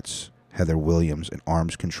threats, Heather Williams, an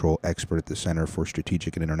arms control expert at the Center for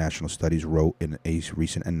Strategic and International Studies, wrote in a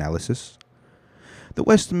recent analysis. The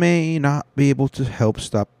West may not be able to help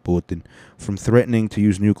stop Putin from threatening to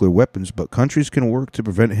use nuclear weapons, but countries can work to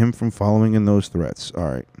prevent him from following in those threats. All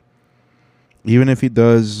right. Even if he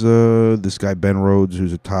does, this guy Ben Rhodes,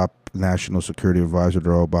 who's a top national security advisor to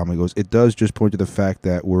Obama, goes, it does just point to the fact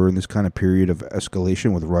that we're in this kind of period of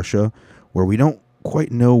escalation with Russia where we don't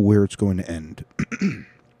quite know where it's going to end.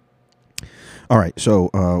 All right,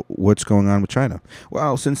 so what's going on with China?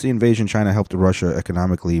 Well, since the invasion, China helped Russia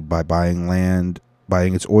economically by buying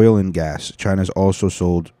its oil and gas. China's also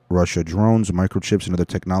sold Russia drones, microchips, and other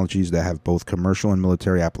technologies that have both commercial and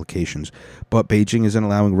military applications. But Beijing isn't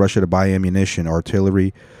allowing Russia to buy ammunition,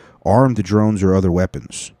 artillery, armed drones, or other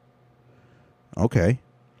weapons. Okay.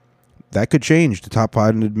 That could change. The top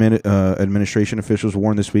Biden administration officials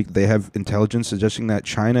warned this week they have intelligence suggesting that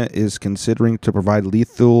China is considering to provide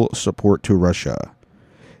lethal support to Russia.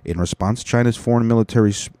 In response, China's foreign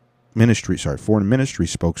ministry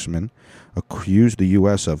spokesman accused the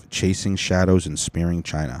U.S. of chasing shadows and smearing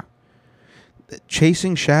China.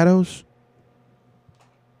 Chasing shadows?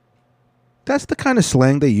 That's the kind of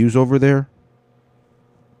slang they use over there.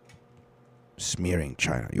 Smearing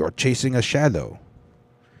China. You're chasing a shadow.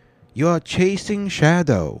 You're chasing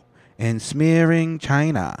shadow and smearing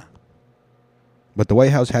China. But the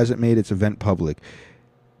White House hasn't made its event public.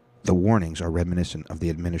 The warnings are reminiscent of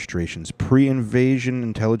the administration's pre-invasion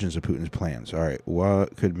intelligence of Putin's plans. All right,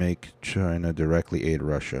 what could make China directly aid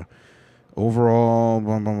Russia? Overall,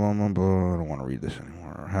 I don't want to read this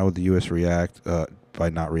anymore. How would the U.S. react by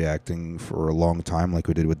not reacting for a long time like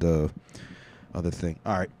we did with the other thing?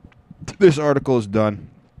 All right, this article is done.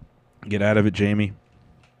 Get out of it, Jamie.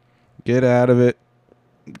 Get out of it.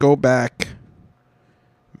 Go back.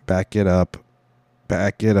 Back it up.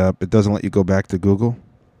 Back it up. It doesn't let you go back to Google.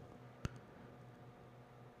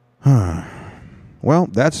 Well,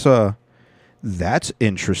 that's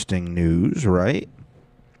interesting news, right?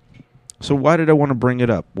 So why did I want to bring it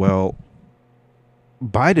up? Well,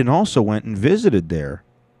 Biden also went and visited there.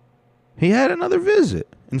 He had another visit.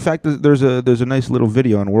 In fact, there's a nice little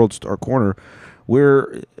video on World Star Corner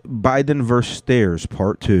where Biden versus stairs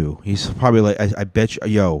part 2. He's probably like, I bet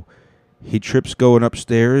you, he trips going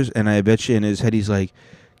upstairs, and I bet you in his head he's like,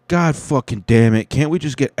 God fucking damn it. Can't we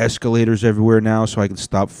just get escalators everywhere now so I can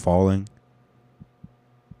stop falling?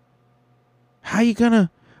 How you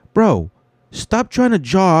gonna... Bro, stop trying to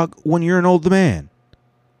jog when you're an old man.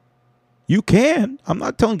 You can. I'm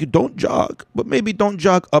not telling you don't jog, but maybe don't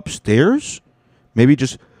jog upstairs. Maybe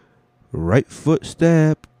just right foot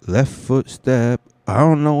step, left foot step. I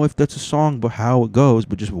don't know if that's a song, but how it goes,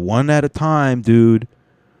 but just one at a time, dude.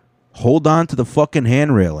 Hold on to the fucking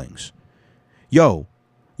hand railings. Yo,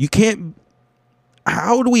 you can't...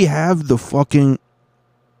 How do we have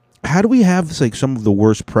like some of the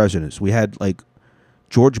worst presidents? We had like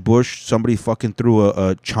George Bush. Somebody fucking threw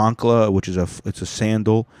a chancla, which is it's a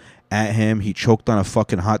sandal, at him. He choked on a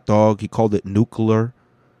fucking hot dog. He called it nuclear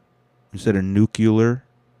instead of nuclear.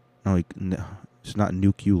 No, it's not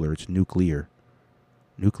nuclear. It's nuclear.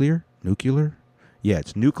 Nuclear? Nuclear? Yeah,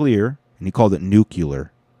 it's nuclear, and he called it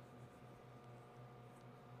nuclear.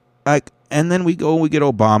 Like, and then we get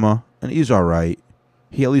Obama, and he's all right.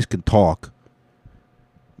 He at least can talk.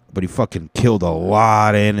 But he fucking killed a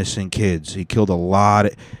lot of innocent kids. He killed a lot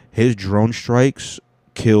of... His drone strikes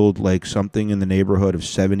killed like something in the neighborhood of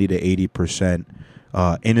 70 to 80%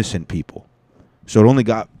 innocent people. So it only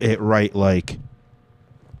got it right like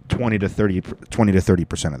 20 to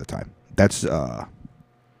 30% of the time.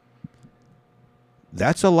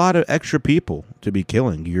 That's a lot of extra people to be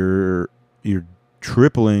killing. You're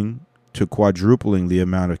tripling to quadrupling the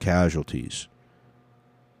amount of casualties.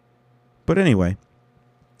 But anyway,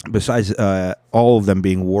 besides all of them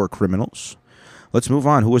being war criminals, let's move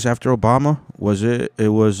on. Who was after Obama? It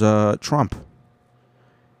was Trump.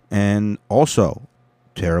 And also,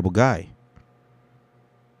 terrible guy.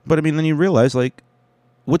 But I mean, then you realize, like,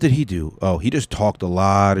 what did he do? Oh, he just talked a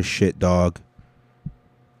lot of shit, dog.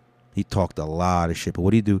 He talked a lot of shit. But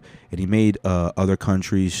what did he do? And he made other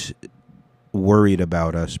countries worried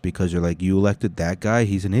about us because they're like, you elected that guy?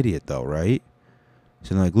 He's an idiot, though, right?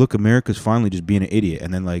 So they're like, look, America's finally just being an idiot.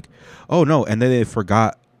 And then like, oh, no. And then they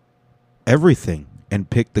forgot everything. and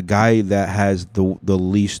pick the guy that has the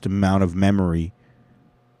least amount of memory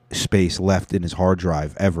space left in his hard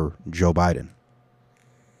drive ever, Joe Biden.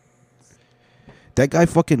 That guy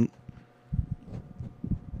fucking...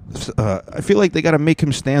 I feel like they got to make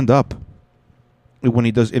him stand up when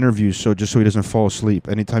he does interviews, so he doesn't fall asleep.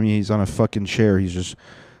 Anytime he's on a fucking chair, he's just...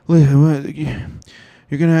 You're going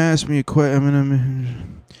to ask me a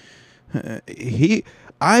question.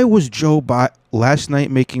 I was Joe Biden. Last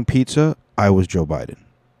night making pizza, I was Joe Biden.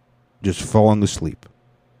 Just falling asleep.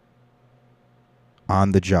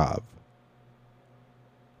 On the job.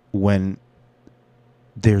 When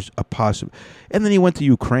there's a possible... And then he went to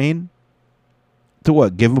Ukraine. To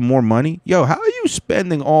what? Give him more money? Yo, how are you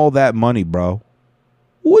spending all that money, bro?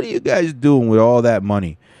 What are you guys doing with all that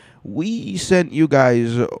money? We sent you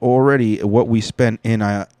guys already what we spent in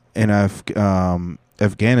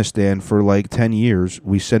Afghanistan for like 10 years.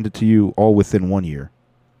 We sent it to you all within 1 year.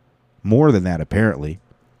 More than that, apparently.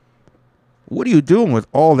 What are you doing with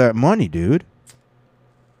all that money, dude?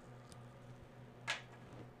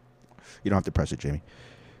 You don't have to press it, Jamie.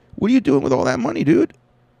 What are you doing with all that money, dude?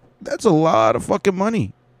 That's a lot of fucking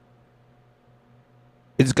money.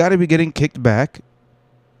 It's got to be getting kicked back.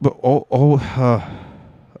 But I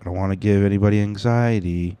don't want to give anybody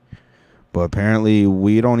anxiety. But apparently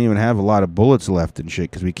we don't even have a lot of bullets left and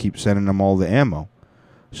shit because we keep sending them all the ammo.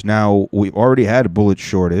 So now we've already had a bullet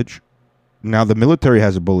shortage. Now the military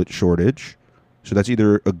has a bullet shortage. So that's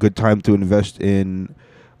either a good time to invest in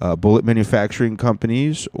bullet manufacturing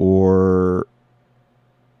companies or...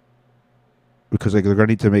 Because they're going to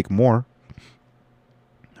need to make more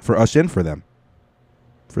for us and for them.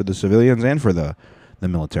 For the civilians and for the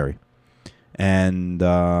military. And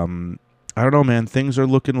I don't know, man. Things are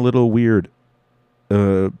looking a little weird.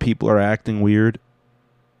 People are acting weird.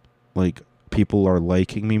 Like, people are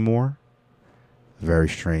liking me more. Very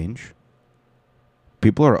strange.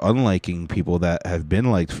 People are unliking people that have been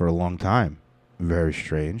liked for a long time. Very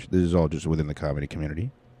strange. This is all just within the comedy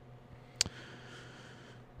community.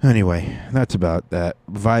 Anyway, that's about that.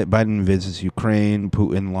 Biden visits Ukraine.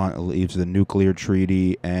 Putin leaves the nuclear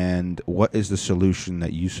treaty. And what is the solution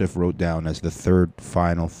that Yusuf wrote down as the third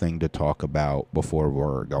final thing to talk about before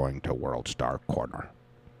we're going to World Star Corner?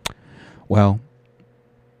 Well,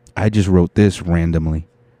 I just wrote this randomly.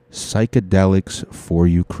 Psychedelics for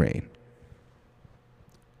Ukraine.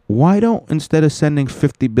 Why don't, instead of sending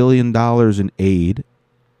 $50 billion in aid,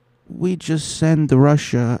 we just send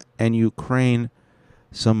Russia and Ukraine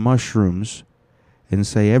some mushrooms and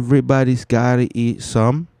say everybody's got to eat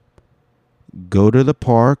some. Go to the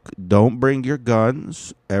park. Don't bring your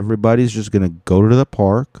guns. Everybody's just going to go to the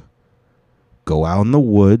park, go out in the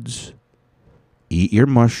woods, eat your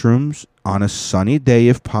mushrooms on a sunny day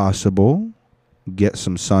if possible, get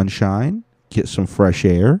some sunshine, get some fresh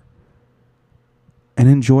air, and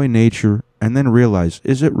enjoy nature, and then realize,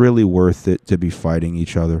 is it really worth it to be fighting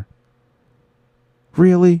each other?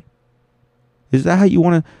 Really? Is that how you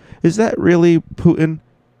want to? Is that really Putin?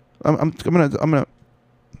 I'm gonna.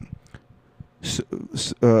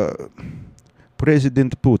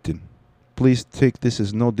 President Putin, please take this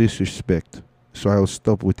as no disrespect. So I'll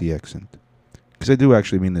stop with the accent, because I do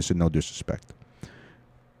actually mean this in no disrespect.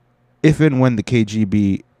 If and when the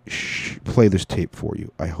KGB play this tape for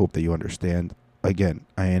you, I hope that you understand. Again,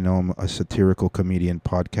 I know I'm a satirical comedian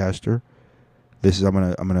podcaster.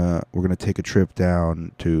 We're gonna take a trip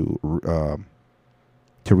down to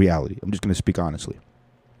reality. I'm just gonna speak honestly.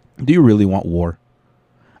 Do you really want war?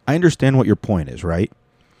 I understand what your point is, right?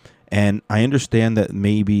 And I understand that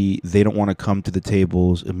maybe they don't want to come to the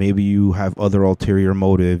tables, and maybe you have other ulterior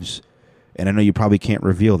motives, and I know you probably can't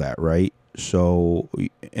reveal that, right? So,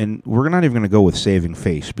 and we're not even going to go with saving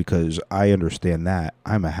face, because I understand that.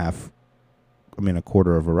 I'm a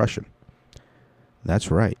quarter of a Russian. That's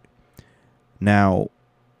right. Now,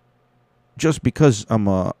 just because I'm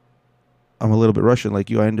a little bit Russian like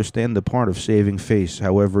you, I understand the part of saving face.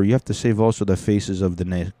 However, you have to save also the faces of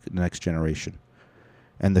the next generation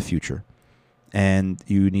and the future. And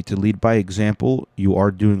you need to lead by example. You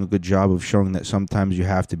are doing a good job of showing that sometimes you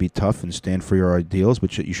have to be tough and stand for your ideals,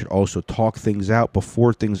 but you should also talk things out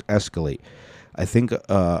before things escalate. I think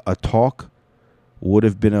a talk would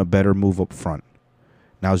have been a better move up front.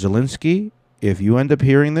 Now, Zelensky, if you end up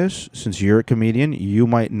hearing this, since you're a comedian, you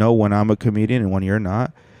might know when I'm a comedian and when you're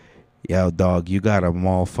not. Yo, dog, you got them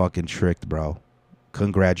all fucking tricked, bro.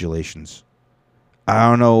 Congratulations. I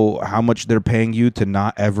don't know how much they're paying you to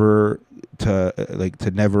never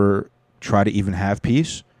try to even have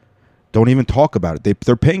peace. Don't even talk about it.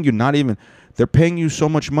 They're paying you they're paying you so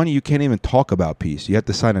much money you can't even talk about peace. You have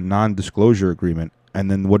to sign a non-disclosure agreement.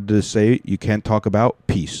 And then what did it say? You can't talk about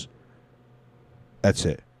peace. That's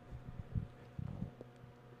it.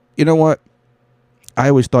 You know what? I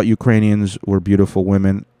always thought Ukrainians were beautiful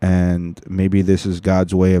women, and maybe this is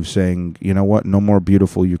God's way of saying, you know what? No more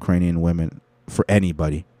beautiful Ukrainian women for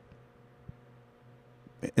anybody.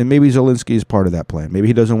 And maybe Zelensky is part of that plan. Maybe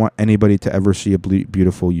he doesn't want anybody to ever see a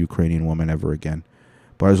beautiful Ukrainian woman ever again.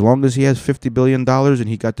 But as long as he has $50 billion and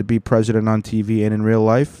he got to be president on TV and in real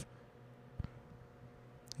life,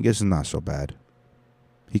 I guess it's not so bad.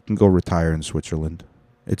 He can go retire in Switzerland.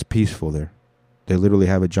 It's peaceful there. They literally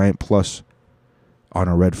have a giant plus on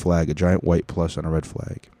a red flag, a giant white plus on a red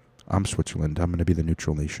flag. I'm Switzerland. I'm going to be the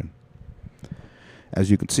neutral nation. As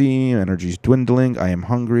you can see, energy's dwindling. I am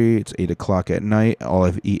hungry. It's 8 o'clock at night. All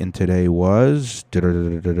I've eaten today was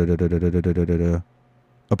a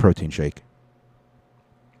protein shake.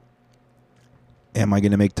 Am I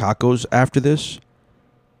going to make tacos after this?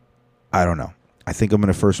 I don't know. I think I'm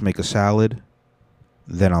going to first make a salad,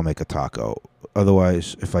 then I'll make a taco.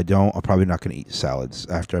 Otherwise, if I don't, I'm probably not going to eat salads.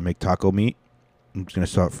 After I make taco meat, I'm just going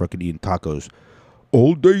to start fucking eating tacos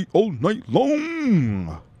all day, all night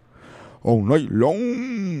long. All night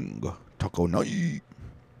long. Taco night.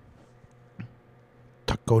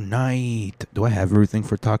 Taco night. Do I have everything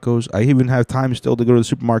for tacos? I even have time still to go to the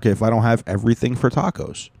supermarket if I don't have everything for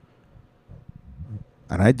tacos.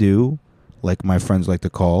 And I do, like my friends like to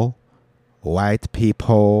call, white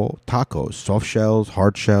people tacos. Soft shells,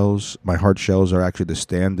 hard shells. My hard shells are actually the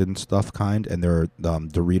stand-in stuff kind, and they're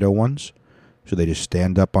Dorito ones. So they just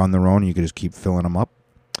stand up on their own, and you can just keep filling them up.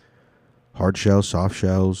 Hard shells, soft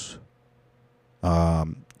shells.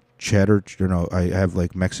 Cheddar, I have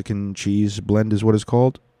like Mexican cheese blend is what it's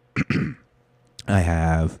called. I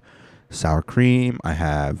have sour cream. I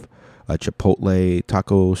have a chipotle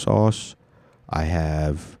taco sauce. I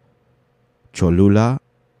have Cholula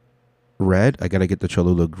red. I gotta get the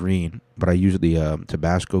Cholula green, but I use the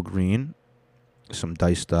Tabasco green. Some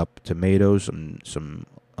diced up tomatoes, some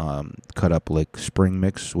cut up like spring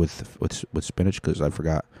mix with spinach because I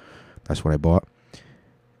forgot. That's what I bought.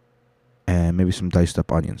 And maybe some diced up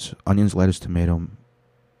onions. Onions, lettuce, tomato.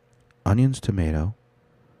 Onions, tomato,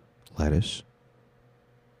 lettuce.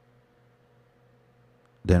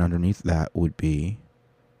 Then underneath that would be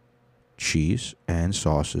cheese and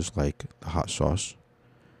sauces like the hot sauce.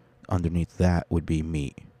 Underneath that would be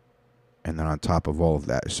meat. And then on top of all of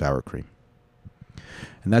that is sour cream.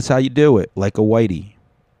 And that's how you do it, like a whitey.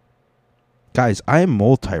 Guys, I am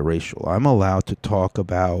multiracial. I'm allowed to talk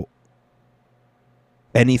about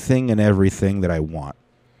anything and everything that I want.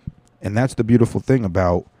 And that's the beautiful thing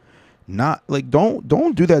about not, like, don't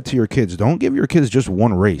do that to your kids. Don't give your kids just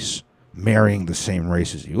one race, marrying the same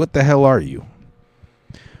race as you. What the hell are you?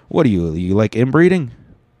 What are you? You like inbreeding?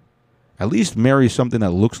 At least marry something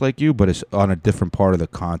that looks like you, but it's on a different part of the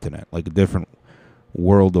continent, like a different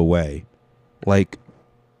world away. Like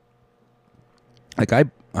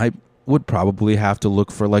I would probably have to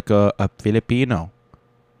look for like a Filipino.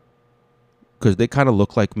 Because they kind of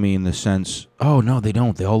look like me in the sense, oh, no, they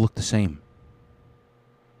don't. They all look the same.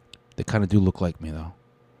 They kind of do look like me, though.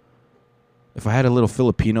 If I had a little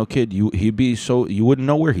Filipino kid, you wouldn't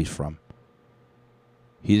know where he's from.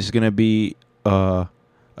 He's going to be a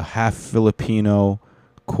half Filipino,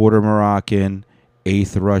 quarter Moroccan,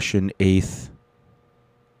 eighth Russian, eighth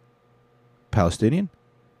Palestinian?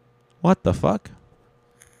 What the fuck?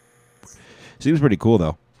 Seems pretty cool,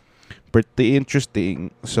 though. Pretty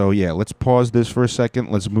interesting. So, yeah, let's pause this for a second.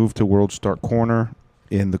 Let's move to World Start Corner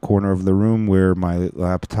in the corner of the room where my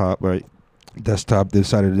desktop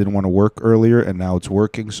decided it didn't want to work earlier, and now it's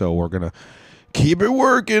working, so we're going to keep it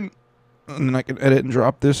working. And then I can edit and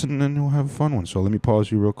drop this, and then we'll have a fun one. So let me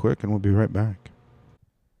pause you real quick, and we'll be right back.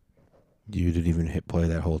 You didn't even hit play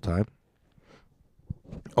that whole time?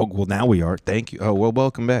 Oh, well, now we are. Thank you. Oh, well,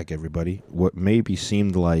 welcome back, everybody. What maybe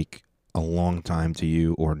seemed like a long time to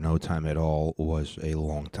you or no time at all was a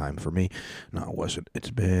long time for me. No, it wasn't.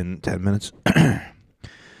 It's been 10 minutes.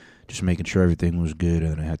 Just making sure everything was good,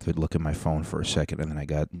 and then I had to look at my phone for a second, and then I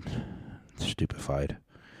got stupefied.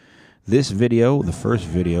 This video, the first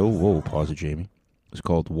video, whoa, pause it, Jamie. It's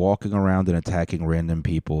called Walking Around and Attacking Random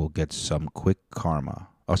People Gets Some Quick Karma.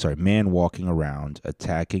 Oh, sorry, man walking around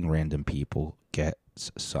attacking random people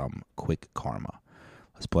gets some quick karma.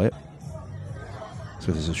 Let's play it.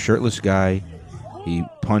 So there's a shirtless guy. He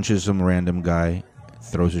punches some random guy,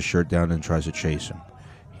 throws his shirt down, and tries to chase him.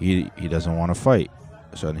 He doesn't want to fight.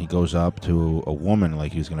 So then he goes up to a woman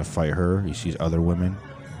like he's going to fight her. He sees other women.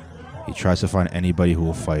 He tries to find anybody who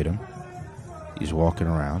will fight him. He's walking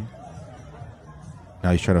around.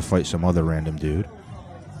 Now he's trying to fight some other random dude.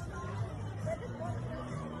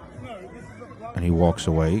 And he walks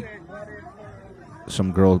away.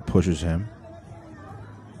 Some girl pushes him.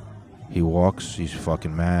 He walks. He's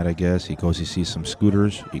fucking mad, I guess. He goes, he sees some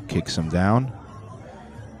scooters. He kicks them down.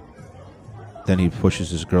 Then he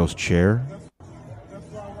pushes this girl's chair.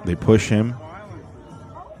 They push him.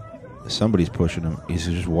 Somebody's pushing him. He's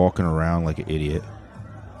just walking around like an idiot.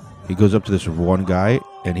 He goes up to this one guy,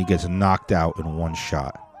 and he gets knocked out in one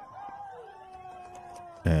shot.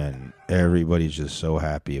 And everybody's just so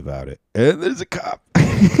happy about it. And there's a cop.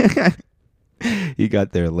 He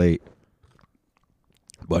got there late.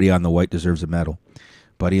 Buddy on the white deserves a medal.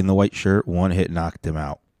 Buddy in the white shirt, one hit knocked him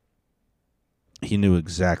out. He knew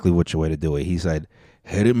exactly which way to do it. He said,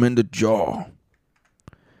 hit him in the jaw.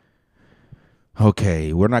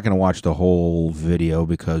 Okay, we're not going to watch the whole video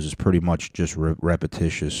because it's pretty much just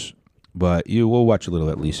repetitious. But you will watch a little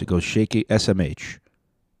at least. It goes shaky SMH.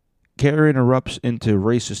 Karen erupts into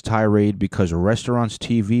racist tirade because a restaurant's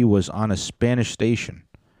TV was on a Spanish station.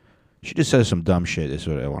 She just says some dumb shit. That's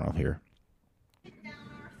what I want to hear.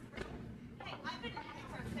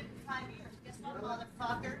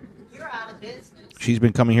 She's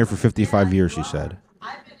been coming here for 55 years, she said.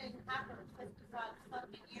 I've been in Hacker for 55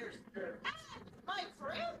 fucking years. And my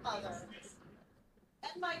grandmother.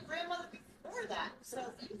 And my grandmother before that. So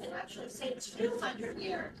you can actually say 200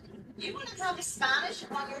 years. You want to tell me Spanish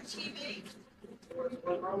on your TV?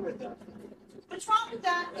 What's wrong with that? What's wrong with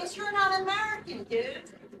that is you're not American, dude.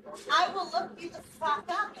 I will look you the fuck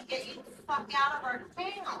up and get you the fuck out of our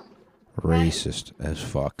town. Racist as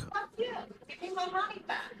fuck. Fuck you. Give me my money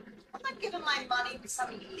back. I'm not giving my money to some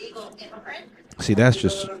illegal immigrant. See, that's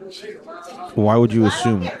just... Why would you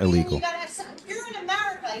assume illegal? You're in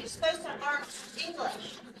America. You're supposed to learn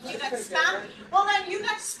English. You got Spanish. Well, then you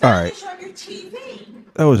got Spanish on your TV.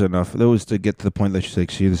 That was enough. That was to get to the point that she's like,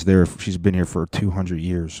 she's been here for 200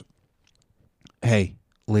 years. Hey,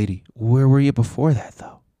 lady, where were you before that,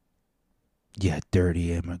 though? Yeah,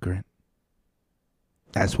 dirty immigrant.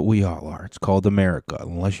 That's what we all are. It's called America.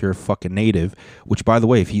 Unless you're a fucking native, which, by the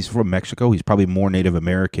way, if he's from Mexico, he's probably more Native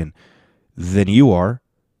American than you are.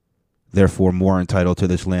 Therefore, more entitled to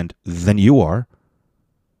this land than you are.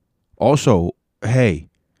 Also, hey,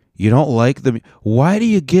 you don't like the... Why do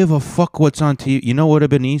you give a fuck what's on TV? You know what would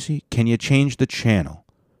have been easy? Can you change the channel?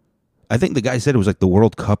 I think the guy said it was like the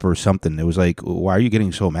World Cup or something. It was like, why are you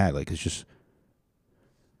getting so mad? Like, it's just...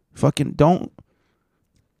 Fucking Don't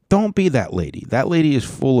be that lady. That lady is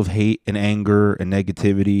full of hate and anger and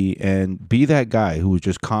negativity. And be that guy who is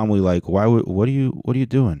just calmly like, what are you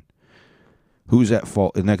doing? Who's at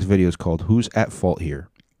fault? The next video is called "Who's at Fault Here?"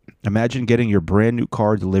 Imagine getting your brand new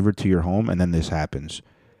car delivered to your home, and then this happens.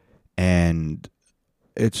 And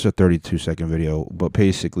it's a 32-second video, but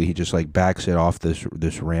basically he just like backs it off this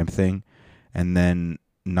ramp thing, and then,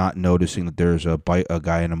 not noticing that there's a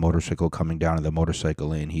guy in a motorcycle coming down in the motorcycle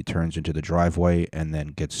lane, he turns into the driveway and then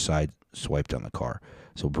gets side swiped on the car.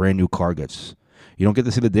 So brand new car gets... You don't get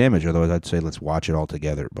to see the damage, otherwise I'd say let's watch it all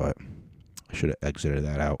together, but I should have exited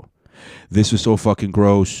that out. This is so fucking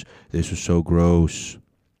gross. This is so gross.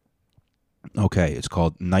 Okay, it's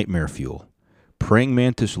called Nightmare Fuel. Praying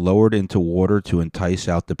mantis lowered into water to entice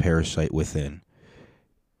out the parasite within.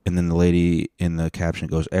 And then the lady in the caption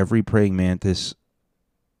goes, every praying mantis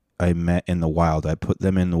I met in the wild, I put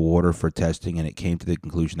them in the water for testing, and it came to the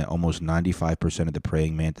conclusion that almost 95% of the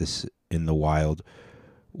praying mantis in the wild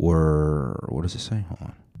were... What does it say? Hold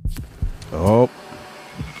on. Oh.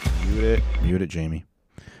 Mute it, Jamie.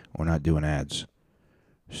 We're not doing ads.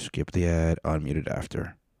 Skip the ad, unmute it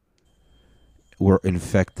after. Were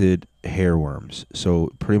infected hairworms.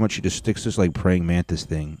 So pretty much she just sticks this like praying mantis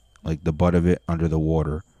thing, like the butt of it under the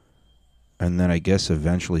water. And then I guess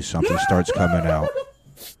eventually something starts coming out.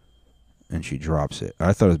 And she drops it.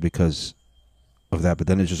 I thought it was because of that, but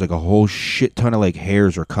then it's just like a whole shit ton of like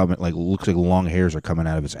hairs are coming, like looks like long hairs are coming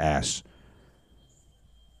out of its ass.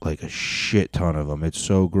 Like a shit ton of them. It's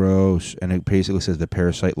so gross. And it basically says the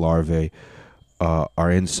parasite larvae are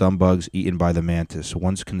in some bugs eaten by the mantis.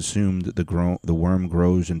 Once consumed, the worm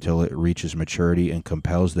grows until it reaches maturity and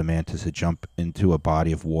compels the mantis to jump into a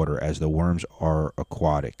body of water, as the worms are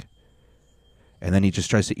aquatic. And then he just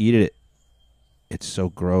tries to eat it. It's so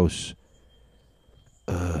gross.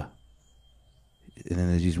 And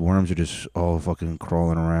then these worms are just all fucking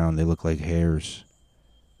crawling around. They look like hairs,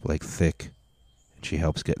 like thick. And she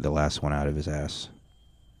helps get the last one out of his ass.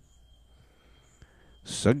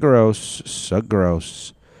 So gross, so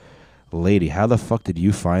gross. Lady, how the fuck did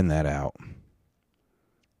you find that out?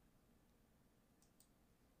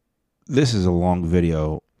 This is a long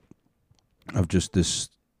video of just this.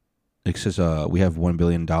 It says, we have $1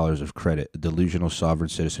 billion of credit. A delusional sovereign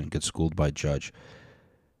citizen gets schooled by judge.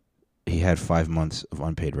 he had 5 months of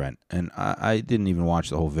unpaid rent. And I didn't even watch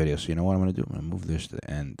the whole video. So you know what I'm going to do? I'm going to move this to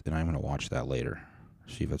the end, and I'm going to watch that later.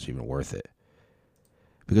 See if it's even worth it.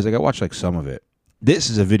 Because I got to watch like some of it.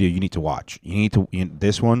 This is a video you need to watch.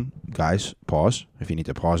 This one, guys, pause. If you need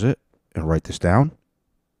to pause it and write this down.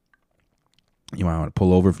 You might want to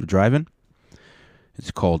pull over if you're driving.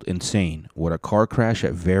 It's called Insane: What a Car Crash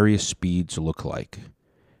at Various Speeds Look Like.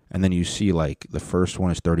 And then you see like the first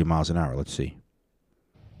one is 30 miles an hour. Let's see.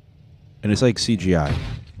 And it's like CGI.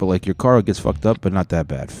 But like your car gets fucked up, but not that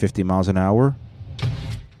bad. 50 miles an hour,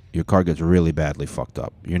 your car gets really badly fucked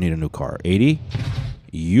up. You need a new car. 80,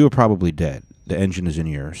 you're probably dead. The engine is in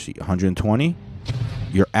your seat. 120,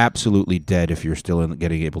 you're absolutely dead if you're still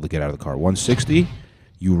getting able to get out of the car. 160,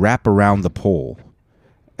 you wrap around the pole.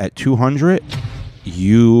 At 200,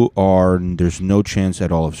 there's no chance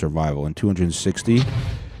at all of survival. And 260,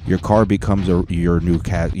 your car becomes your new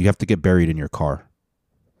cat. You have to get buried in your car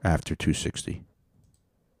after 260.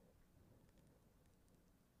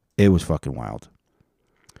 It was fucking wild.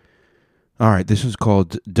 All right, this is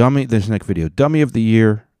called Dummy. This next video, Dummy of the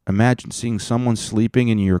Year. Imagine seeing someone sleeping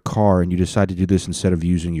in your car and you decide to do this instead of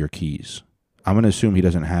using your keys. I'm going to assume he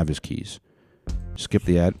doesn't have his keys. Skip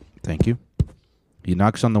the ad. Thank you. He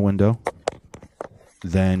knocks on the window.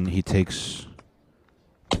 Then he takes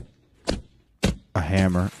a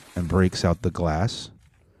hammer and breaks out the glass.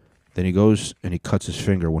 Then he goes and he cuts his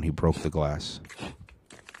finger when he broke the glass.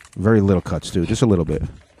 Very little cuts, too. Just a little bit.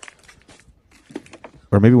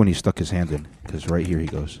 Or maybe when he stuck his hand in. Because right here he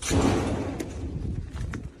goes.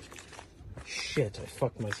 Shit, I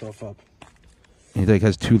fucked myself up. He like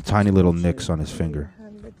has two tiny little nicks on his finger.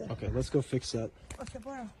 Okay, let's go fix that.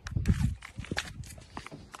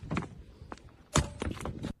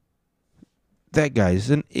 That guy is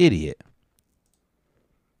an idiot.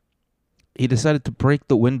 He decided to break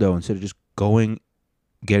the window instead of just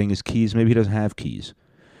getting his keys. Maybe he doesn't have keys.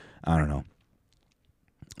 I don't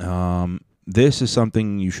know. This is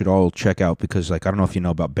something you should all check out because, like, I don't know if you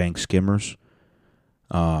know about bank skimmers.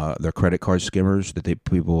 Their credit card skimmers that they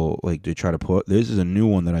try to put. This is a new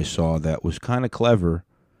one that I saw that was kind of clever,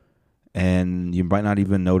 and you might not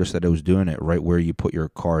even notice that it was doing it right where you put your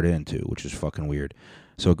card into, which is fucking weird.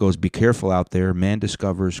 So it goes, be careful out there. Man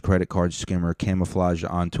discovers credit card skimmer camouflaged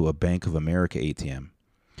onto a Bank of America ATM. And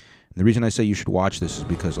the reason I say you should watch this is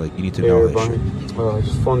because, like, you need to know this shit. I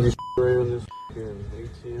just found this right on this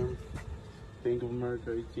ATM. Bank of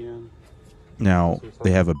America ATM. Now,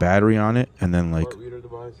 they have a battery on it, and then, like,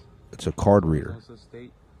 it's a card reader.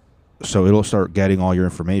 So it'll start getting all your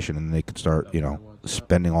information, and they can start,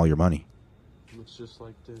 spending all your money. Looks just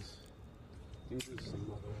like this.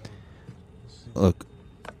 Look,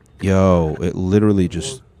 yo, it literally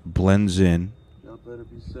just blends in,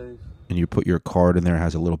 and you put your card in there. It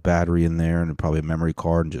has a little battery in there, and probably a memory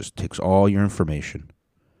card, and just takes all your information.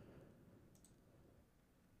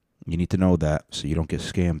 You need to know that so you don't get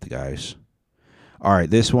scammed, guys. All right,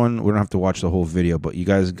 this one, we don't have to watch the whole video, but you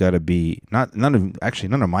guys got to be, none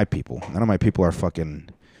of my people. None of my people are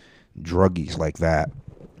fucking druggies like that.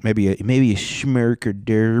 Maybe a schmirk or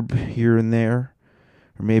derb here and there.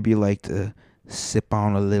 Or maybe you like to sip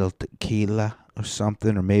on a little tequila or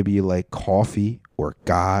something. Or maybe you like coffee or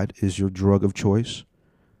God is your drug of choice.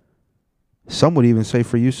 Some would even say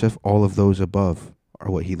for Yusuf, all of those above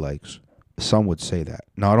are what he likes. Some would say that.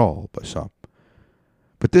 Not all, but some.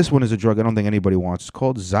 But this one is a drug I don't think anybody wants. It's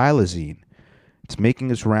called xylazine. It's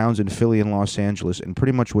making its rounds in Philly and Los Angeles. And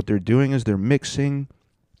pretty much what they're doing is they're mixing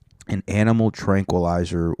an animal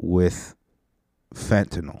tranquilizer with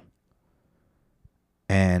fentanyl.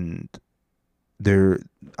 And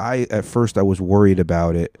at first I was worried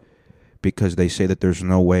about it because they say that there's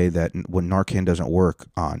no way that when Narcan doesn't work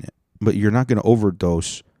on it. But you're not going to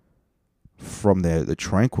overdose from the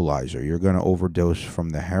tranquilizer. You're going to overdose from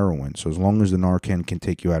the heroin. So as long as the Narcan can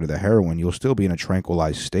take you out of the heroin, you'll still be in a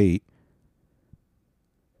tranquilized state.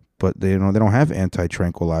 But they don't have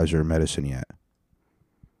anti-tranquilizer medicine yet.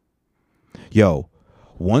 Yo,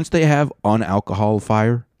 once they have unalcohol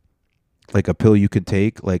fire, like a pill you could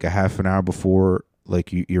take like a half an hour before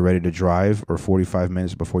like you're ready to drive, or 45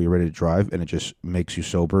 minutes before you're ready to drive, and it just makes you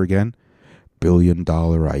sober again, $1 billion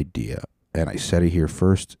idea. And I said it here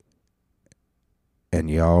first. And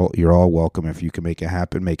you're all welcome. If you can make it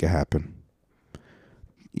happen, make it happen.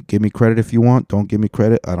 Give me credit if you want. Don't give me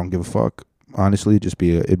credit. I don't give a fuck. Honestly,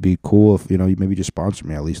 it'd be cool if you maybe just sponsor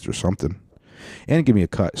me at least or something, and give me a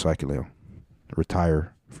cut so I can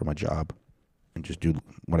retire from a job and just do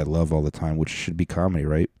what I love all the time, which should be comedy,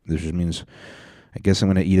 right? This just means I guess I'm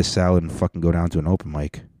gonna eat a salad and fucking go down to an open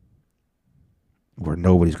mic where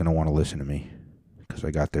nobody's gonna want to listen to me because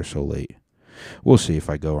I got there so late. We'll see if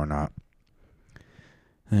I go or not.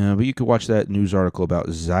 But you could watch that news article about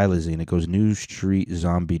xylazine. It goes New Street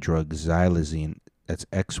zombie drug xylazine. That's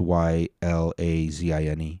Xylazine.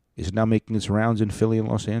 Is now making its rounds in Philly and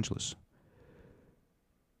Los Angeles.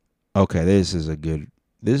 Okay, this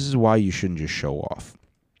is why you shouldn't just show off.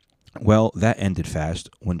 Well, that ended fast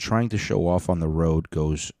when trying to show off on the road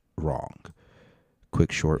goes wrong.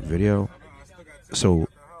 Quick short video. So,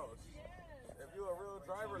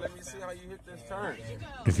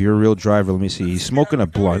 if you're a real driver, let me see. He's smoking a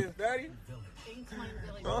blunt.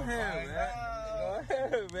 Go ahead,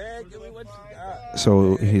 man. Give me what you got.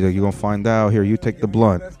 So he's like, "You're gonna find out. Here, you take the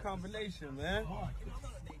blunt." Best combination, man.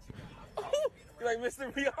 You're like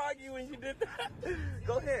Mr. Miyagi when you did that.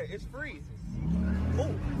 Go ahead, it's free. Oh,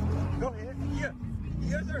 go ahead. Yeah.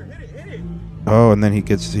 Yes, sir. Hit it. Oh, and then he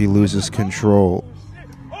loses control.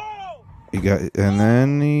 Oh! And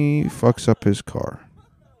then he fucks up his car.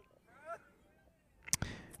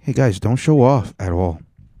 Hey guys, don't show off at all.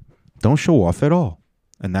 Don't show off at all.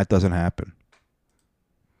 And that doesn't happen.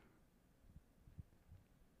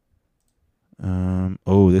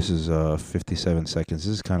 This is 57 seconds.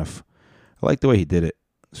 This is kind of, I like the way he did it.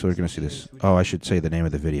 So we're going to see this. Oh, I should say the name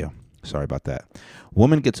of the video. Sorry about that.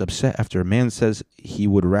 Woman gets upset after a man says he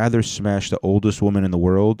would rather smash the oldest woman in the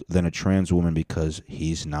world than a trans woman because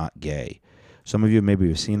he's not gay. Some of you maybe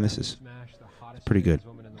have seen this. It's pretty good.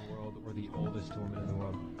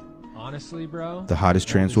 Honestly, bro. The hottest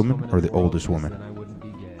trans woman or the oldest woman? Then I wouldn't be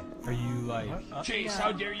gay. Are you like, Chase,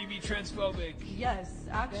 how dare you be transphobic? Yes,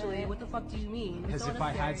 actually. What the fuck do you mean? Because if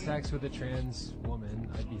I had sex with a trans woman,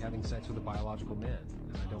 I'd be having sex with a biological man.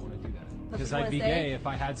 And I don't want to do that. Because I'd be gay if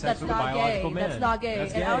I had sex with a biological man. That's not gay.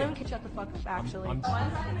 That's And gay. I don't even shut the fuck up, actually.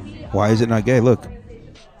 Why is it not gay? Look,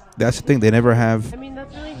 that's the thing. They never have. I mean,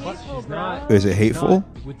 that's really hateful, She's bro. not. Is it hateful?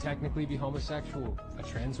 Would technically be homosexual. A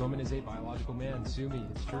trans woman is a biological man. Sue me.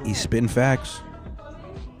 It's true. He's spitting facts.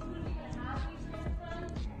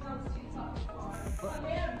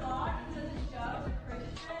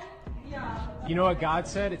 You know what God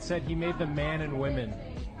said? It said he made them man and women.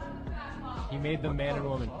 He made them man and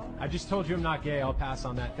woman. I just told you I'm not gay. I'll pass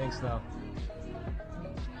on that. Thanks, though.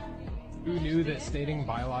 Who knew that stating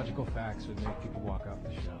biological facts would make people walk off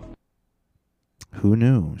the show? Who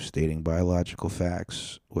knew stating biological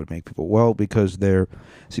facts would make people... Well, because they're...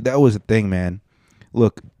 See, that was the thing, man.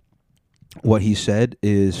 Look, what he said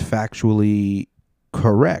is factually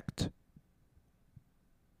correct.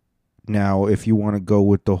 Now, if you want to go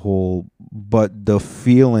with the whole but the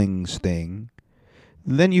feelings thing,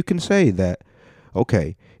 then you can say that,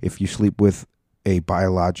 okay, if you sleep with a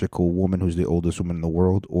biological woman who's the oldest woman in the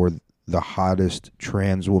world or the hottest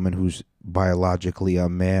trans woman who's biologically a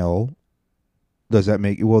male, does that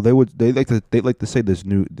make... Well, they like to say this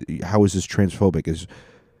new... How is this transphobic? Is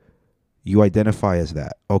you identify as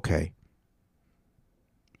that. Okay.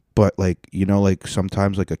 But, like, you know, like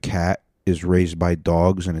sometimes like a cat is raised by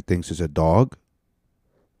dogs and it thinks it's a dog,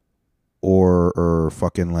 or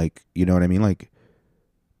fucking, like, you know what I mean? Like,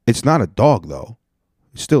 it's not a dog though.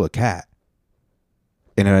 It's still a cat.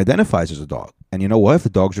 And it identifies as a dog. And you know what? If the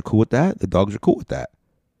dogs are cool with that, the dogs are cool with that.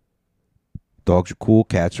 Dogs are cool,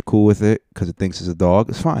 cats are cool with it because it thinks it's a dog.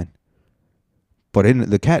 It's fine. But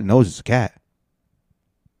the cat knows it's a cat.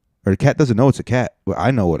 Or the cat doesn't know it's a cat, but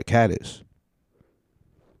I know what a cat is.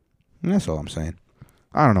 And that's all I'm saying.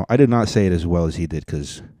 I don't know. I did not say it as well as he did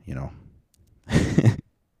because, you know.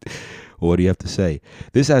 What do you have to say?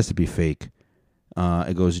 This has to be fake.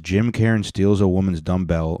 It goes, Jim Karen steals a woman's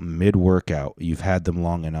dumbbell mid-workout. You've had them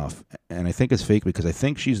long enough. And I think it's fake because I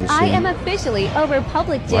think she's the same. I am officially over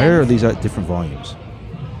public gym. Why are these at different volumes?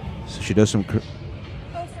 So she does some...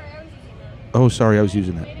 Oh, sorry, I was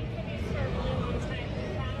using that.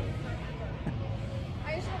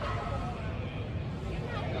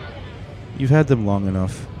 You've had them long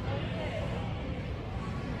enough.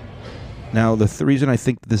 Now, the reason I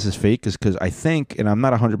think this is fake is because I think, and I'm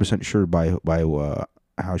not 100% sure by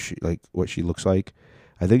how she, like, what she looks like.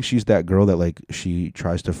 I think she's that girl that, like, she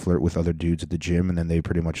tries to flirt with other dudes at the gym, and then they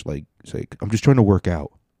pretty much, like, say, I'm just trying to work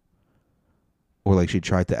out. Or, like, she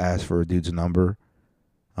tried to ask for a dude's number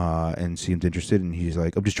and seemed interested, and he's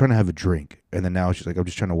like, I'm just trying to have a drink. And then now she's like, I'm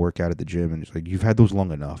just trying to work out at the gym, and it's like, you've had those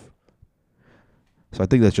long enough. So I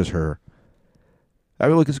think that's just her. I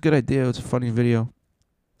mean, look, it's a good idea. It's a funny video.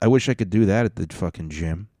 I wish I could do that at the fucking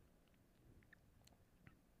gym.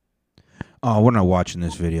 Oh, we're not watching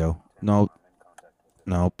this video. Nope,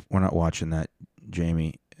 we're not watching that,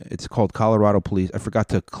 Jamie. It's called Colorado Police. I forgot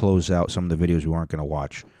to close out some of the videos we weren't going to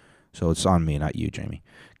watch. So it's on me, not you, Jamie.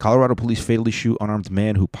 Colorado police fatally shoot unarmed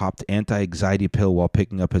man who popped anti-anxiety pill while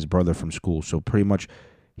picking up his brother from school. So pretty much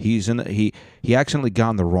He's in he accidentally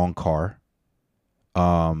got in the wrong car.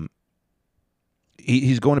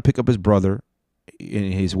 He's going to pick up his brother,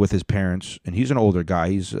 and he's with his parents, and he's an older guy.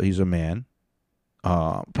 He's a man,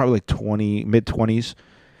 probably like mid-20s,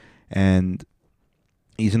 and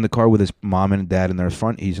he's in the car with his mom and dad in their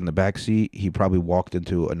front. He's in the back seat. He probably walked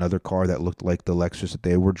into another car that looked like the Lexus that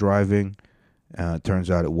they were driving.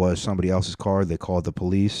 Turns out it was somebody else's car. They called the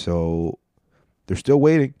police, so they're still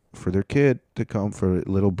waiting for their kid to come, for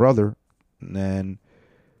little brother. And then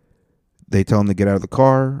they tell him to get out of the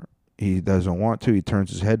car. He doesn't want to. He turns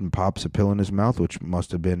his head and pops a pill in his mouth, which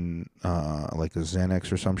must have been like a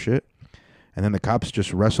Xanax or some shit. And then the cops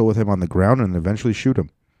just wrestle with him on the ground and eventually shoot him.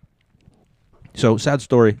 So, sad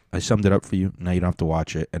story. I summed it up for you. Now you don't have to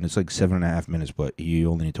watch it. And it's like 7.5 minutes, but you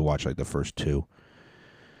only need to watch like the first 2.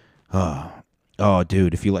 Oh,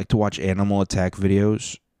 dude, if you like to watch animal attack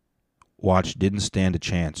videos, watch Didn't Stand a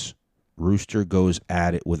Chance. Rooster goes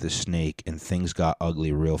at it with a snake, and things got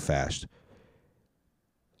ugly real fast.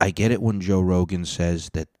 I get it when Joe Rogan says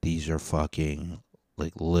that these are fucking,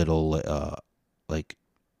 like, little, like,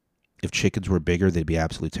 if chickens were bigger, they'd be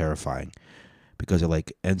absolutely terrifying. Because it,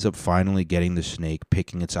 like, ends up finally getting the snake,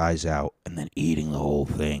 picking its eyes out, and then eating the whole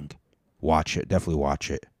thing. Watch it. Definitely watch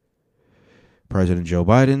it. President Joe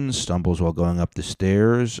Biden stumbles while going up the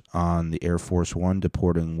stairs on the Air Force One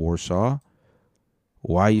deporting Warsaw.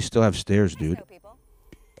 Why you still have stairs, dude?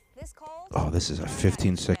 Oh, this is a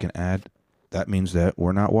 15-second ad. That means that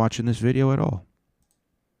we're not watching this video at all.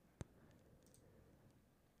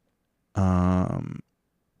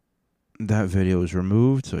 That video is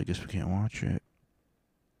removed, so I guess we can't watch it.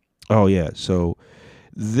 Oh, yeah, so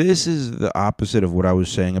this is the opposite of what I was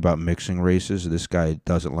saying about mixing races. This guy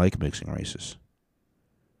doesn't like mixing races.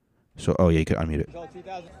 So, oh, yeah, you can unmute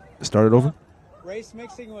it. Start it over? Race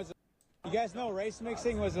mixing was... You guys know race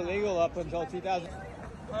mixing was illegal up until 2000...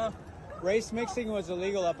 Race mixing was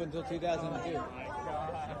illegal up until 2002.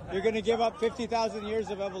 You're going to give up 50,000 years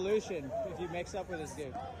of evolution if you mix up with this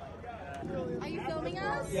dude. Are you filming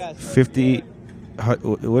us? Yes. 50...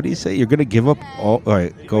 What do you say? You're going to give up all... All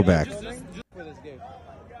right, go back.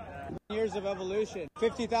 Years of evolution.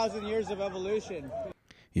 50,000 years of evolution.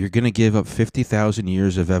 You're going to give up 50,000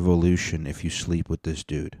 years of evolution if you sleep with this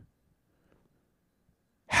dude.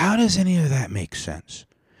 How does any of that make sense?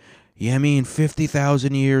 You mean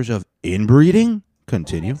 50,000 years of inbreeding?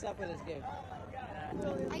 Continue. Are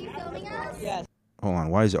you filming us? Yes. Hold on.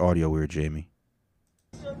 Why is the audio weird, Jamie?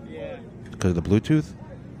 Yeah. Because of the Bluetooth?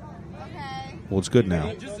 Okay. Well, it's good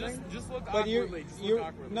now. Just look but awkwardly.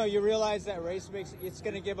 You realize that race mix, it's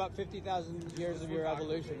going to give up 50,000 years of your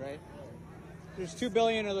evolution, right? There's 2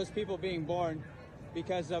 billion of those people being born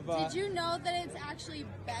because of... Did you know that it's actually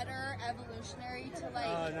better evolutionary to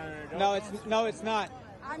like... No, it's not.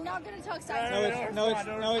 I'm not going to talk science. No, it's not.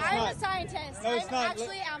 I'm a scientist. No, it's not.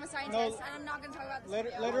 Actually am a scientist, and I'm not going to talk about this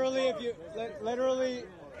video. Literally, if you...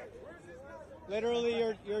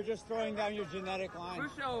 Literally, you're just throwing down your genetic line.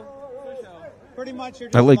 Pretty much, you're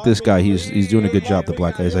just... I like this guy. He's doing a good job, the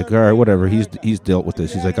black guy. He's like, all right, whatever. He's dealt with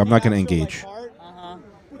this. He's like, I'm not going to engage.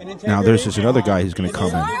 Now, there's just another guy who's going to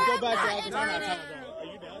come in.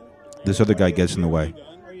 This other guy gets in the way.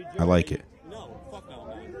 I like it.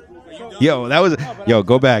 Yo,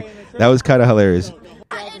 go back. That was kind of hilarious.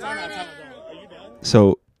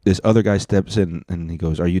 So this other guy steps in and he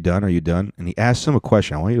goes, "Are you done? Are you done?" And he asks him a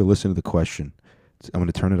question. I want you to listen to the question. I'm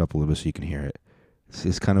going to turn it up a little bit so you can hear it.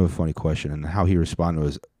 It's kind of a funny question, and how he responded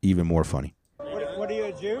was even more funny. What are you,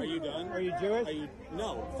 a Jew? Are you done? Are you Jewish?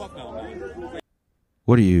 No, fuck no, man.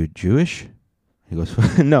 What are you, Jewish? He goes,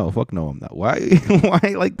 no, fuck no, I'm not. Why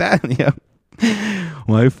like that? Yeah.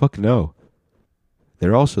 Why fuck no?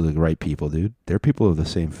 They're also the right people, dude. They're people of the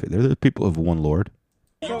same faith. They're the people of one Lord.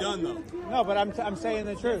 Are you done, though? No, but I'm saying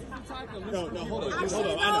the truth. No, hold on.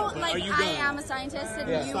 Actually, I know. like, Are you I done? am a scientist,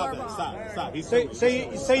 and you are wrong. Stop. So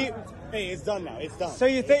you. Hey, it's done now. It's done. So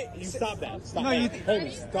you think? You stop that. Stop No, that. you.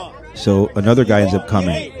 Homie, stop. So another guy ends up coming.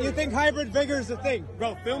 Hey, you think hybrid vigor is a thing?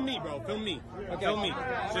 Bro, film me, bro. Film me. Okay. Film me.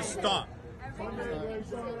 Just stop.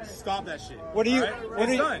 Stop that shit. What are you?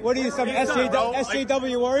 Right? What are you? Some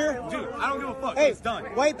SJW warrior? Dude, I don't give a fuck. Hey, it's done.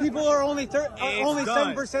 White people are only It's done.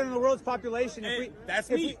 7% of the world's population. That's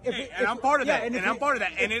me. And I'm part of that. And I'm part of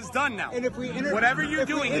that. And it's done now. And if we whatever you're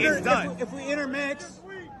doing is done. If we intermix,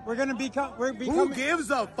 we're gonna become. Who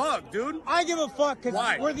gives a fuck, dude? I give a fuck because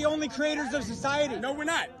Why? we're the only creators of society. No, we're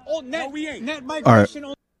not. No, we ain't. Net migration. All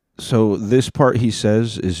right. So this part he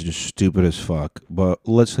says is just stupid as fuck, but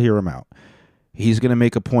let's hear him out. He's going to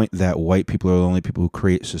make a point that white people are the only people who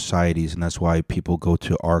create societies, and that's why people go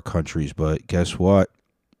to our countries. But guess what?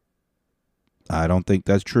 I don't think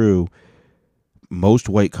that's true. most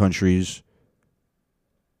white countries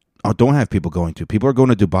don't have people going to. People are going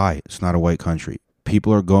to Dubai. It's not a white country.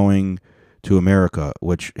 People are going to America,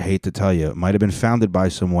 which, hate to tell you, might have been founded by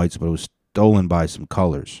some whites, but it was stolen by some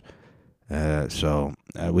colors. And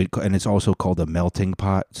it's also called a melting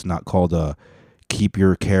pot. It's not called a keep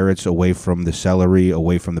your carrots away from the celery,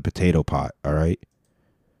 away from the potato pot, all right?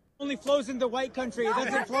 Only flows into white country. It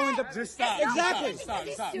doesn't flow into... Just stop. Exactly. Stop.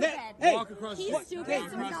 Hey, Walk across the street.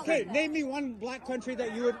 hey, name me one black country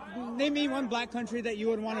that you would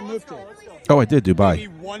want to move to. Oh, I did, Dubai. Maybe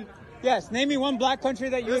one. Yes, name me one black country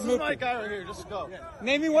that you would move to. This is my guy right here. Just go.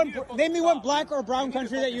 Name me one black or brown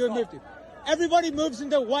country that you would move to. Everybody moves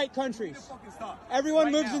into white countries.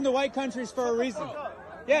 Everyone moves into white countries for a reason.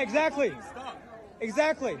 Yeah, exactly.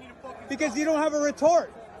 Exactly. Because you don't have a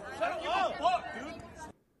retort.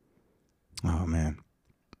 Oh, man.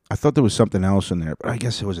 I thought there was something else in there, but I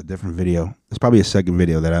guess it was a different video. It's probably a second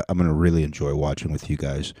video that I'm going to really enjoy watching with you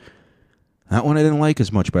guys. That one I didn't like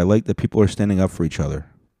as much, but I like that people are standing up for each other.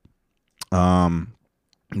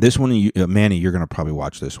 This one, Manny, you're going to probably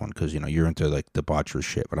watch this one because, you're into, like, debaucherous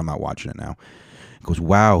shit, but I'm not watching it now. It goes,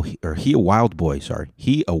 wow, he a wild boy, sorry.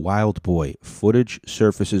 He a wild boy. Footage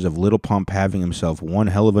surfaces of Lil Pump having himself one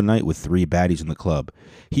hell of a night with 3 baddies in the club.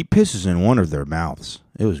 He pisses in one of their mouths.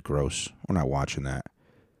 It was gross. We're not watching that.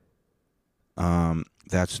 We're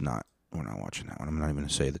not watching that one. I'm not even going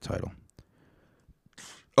to say the title.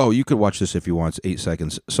 Oh, you could watch this if you want. It's 8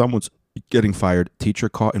 seconds. Someone's getting fired. Teacher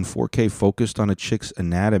caught in 4K focused on a chick's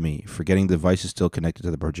anatomy, forgetting device is still connected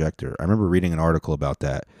to the projector. I remember reading an article about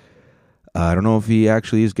that. I don't know if he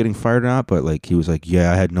actually is getting fired or not, but like he was like,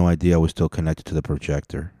 yeah, I had no idea I was still connected to the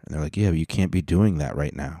projector. And they're like, yeah, but you can't be doing that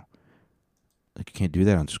right now. Like, you can't do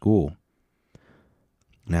that on school.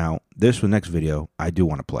 Now, this next video, I do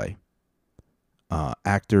want to play.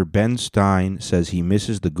 Actor Ben Stein says he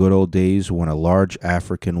misses the good old days when a large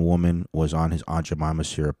African woman was on his Aunt Jemima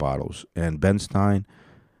syrup bottles. And Ben Stein,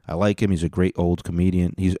 I like him. He's a great old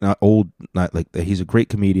comedian. He's not old, he's a great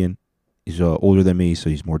comedian. He's older than me, so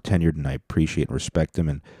he's more tenured, and I appreciate and respect him.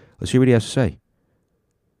 And let's hear what he has to say.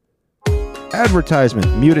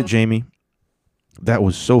 Advertisement. Mute it, Jamie. That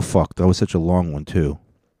was so fucked. That was such a long one, too.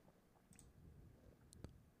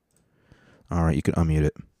 All right, you can unmute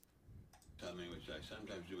it. Something which I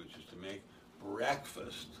sometimes do, which is to make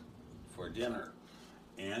breakfast for dinner.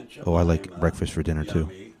 Oh, I like breakfast for dinner, too.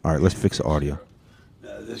 All right, let's fix the audio.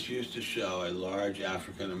 Now, this used to show a large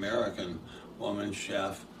African-American woman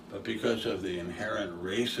chef, but because of the inherent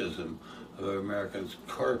racism of Americans'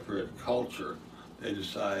 corporate culture, they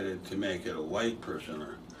decided to make it a white person,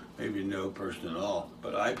 or maybe no person at all.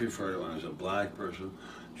 But I prefer it when it's a black person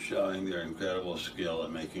showing their incredible skill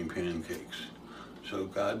at making pancakes. So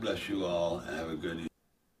God bless you all, and have a good evening.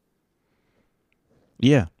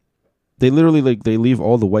 Yeah. They literally, they leave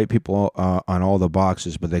all the white people on all the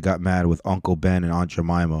boxes, but they got mad with Uncle Ben and Aunt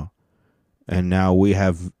Jemima. And now we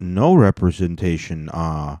have no representation.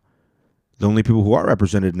 The only people who are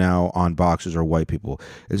represented now on boxes are white people.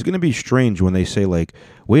 It's going to be strange when they say, like,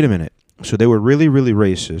 wait a minute. So they were really, really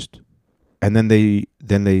racist. And then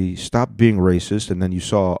they stopped being racist. And then you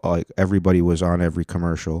saw, like, everybody was on every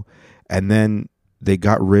commercial. And then they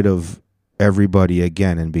got rid of everybody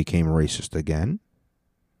again and became racist again.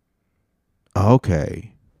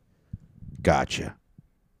 Okay. Gotcha.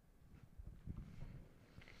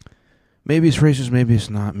 Maybe it's racist, maybe it's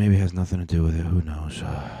not. Maybe it has nothing to do with it. Who knows?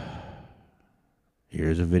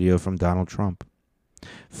 Here's a video from Donald Trump.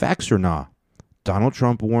 Facts or nah? Donald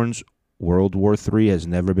Trump warns World War III has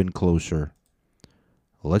never been closer.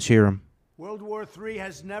 Let's hear him. World War III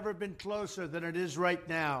has never been closer than it is right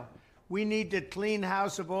now. We need to clean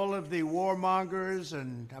house of all of the warmongers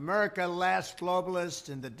and America last globalists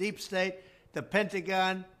and the deep state, the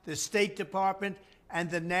Pentagon, the State Department, and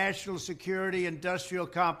the national security industrial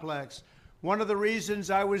complex. One of the reasons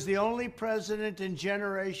I was the only president in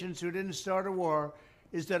generations who didn't start a war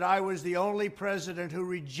is that I was the only president who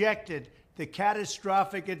rejected the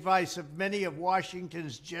catastrophic advice of many of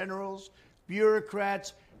Washington's generals,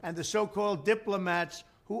 bureaucrats, and the so-called diplomats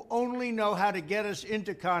who only know how to get us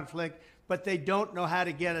into conflict, but they don't know how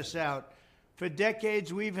to get us out. For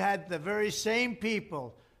decades, we've had the very same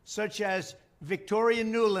people, such as Victoria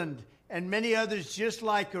Nuland and many others just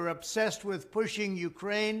like her, obsessed with pushing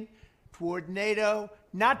Ukraine toward NATO,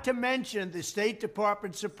 not to mention the State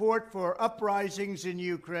Department support for uprisings in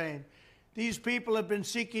Ukraine. These people have been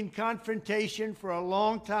seeking confrontation for a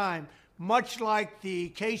long time, much like the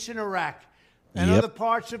case in Iraq and other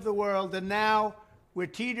parts of the world, and now we're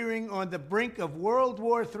teetering on the brink of World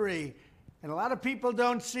War III. And a lot of people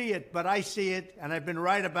don't see it, but I see it, and I've been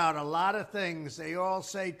right about a lot of things. They all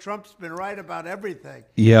say Trump's been right about everything.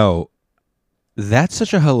 Yo, that's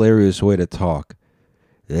such a hilarious way to talk.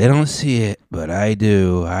 They don't see it, but I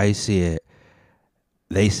do. I see it.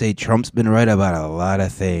 They say Trump's been right about a lot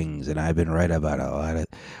of things, and I've been right about a lot of...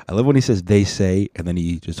 I love when he says they say, and then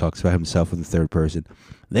he just talks about himself in the third person.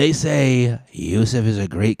 They say Yusuf is a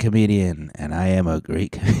great comedian, and I am a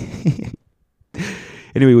great comedian.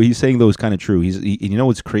 Anyway, what he's saying, though, is kind of true. You know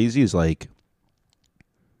what's crazy is, like,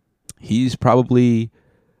 he's probably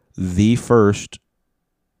the first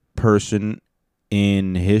person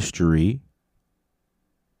in history.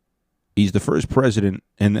 He's the first president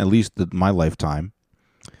in at least my lifetime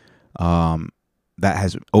that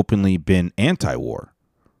has openly been anti-war.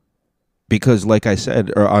 Because, like I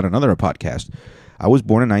said on another podcast, I was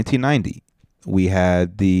born in 1990. We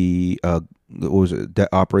had the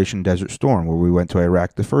Operation Desert Storm, where we went to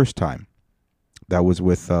Iraq the first time. That was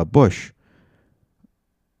with Bush,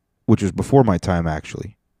 which was before my time,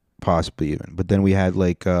 actually, possibly even. But then we had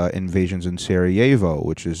like invasions in Sarajevo,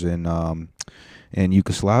 which is in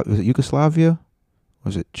Yugoslavia. Was it Yugoslavia?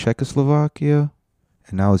 Was it Czechoslovakia?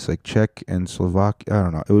 And now it's like Czech and Slovakia. I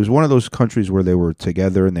don't know. It was one of those countries where they were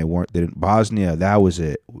together and they didn't. Bosnia, that was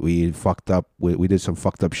it. We fucked up. We did some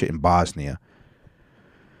fucked up shit in Bosnia.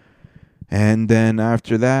 And then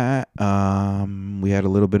after that, we had a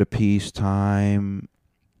little bit of peacetime.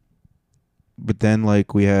 But then,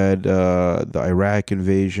 like, we had the Iraq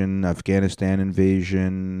invasion, Afghanistan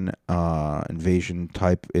invasion, invasion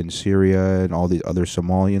type in Syria, and all these other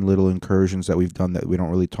Somalian little incursions that we've done that we don't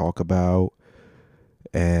really talk about.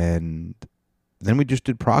 And then we just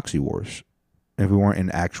did proxy wars, if we weren't in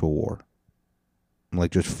actual war.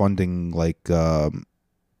 Like, just funding, like, the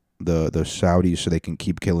Saudis so they can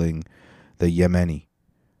keep killing the Yemeni,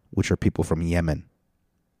 which are people from Yemen.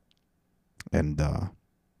 And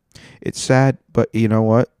it's sad, but you know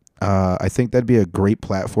what? I think that'd be a great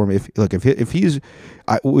platform. If he's,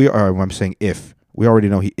 we already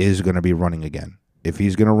know he is going to be running again. If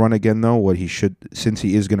he's going to run again, though, since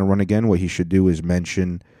he is going to run again, what he should do is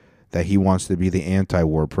mention that he wants to be the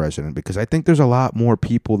anti-war president, because I think there's a lot more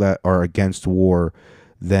people that are against war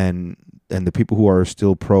and the people who are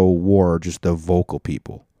still pro-war are just the vocal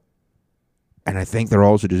people. And I think they're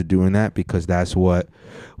also just doing that because that's what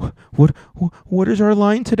is our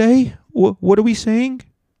line today? What are we saying?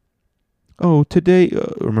 Oh, today,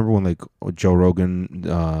 remember when like Joe Rogan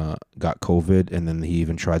got COVID and then he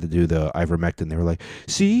even tried to do the ivermectin? They were like,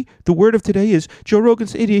 see, the word of today is Joe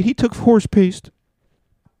Rogan's an idiot. He took horse paste.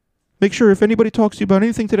 Make sure if anybody talks to you about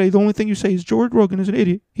anything today, the only thing you say is George Rogan is an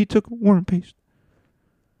idiot. He took worm paste.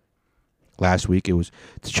 Last week it was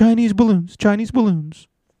Chinese balloons.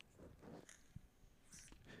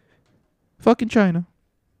 Fucking China.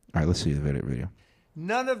 All right, let's see the video.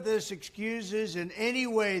 None of this excuses in any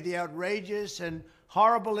way the outrageous and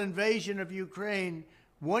horrible invasion of Ukraine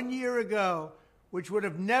 1 year ago, which would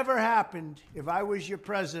have never happened if I was your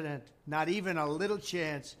president. Not even a little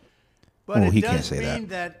chance. But it does mean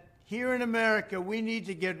that here in America, we need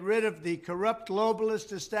to get rid of the corrupt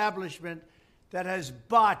globalist establishment that has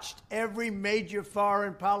botched every major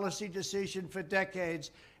foreign policy decision for decades.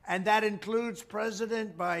 And that includes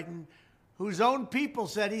President Biden, whose own people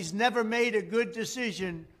said he's never made a good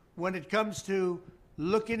decision when it comes to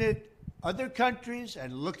looking at other countries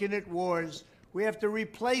and looking at wars. We have to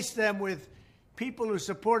replace them with people who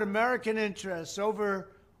support American interests. Over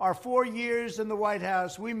our 4 years in the White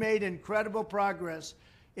House, we made incredible progress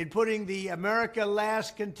in putting the America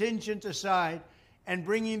Last contingent aside and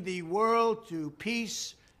bringing the world to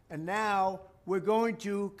peace. And now we're going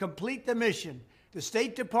to complete the mission. The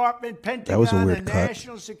State Department, Pentagon, and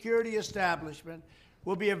National Security Establishment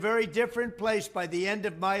will be a very different place by the end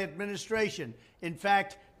of my administration. In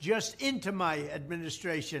fact, just into my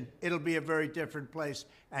administration, it'll be a very different place,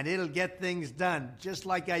 and it'll get things done, just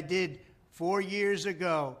like I did 4 years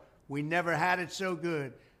ago. We never had it so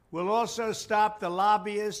good. We'll also stop the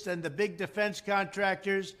lobbyists and the big defense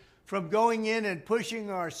contractors from going in and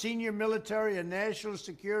pushing our senior military and national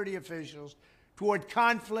security officials toward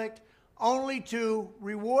conflict, only to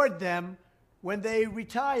reward them when they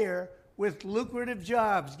retire with lucrative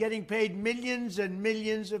jobs, getting paid millions and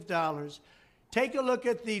millions of dollars. Take a look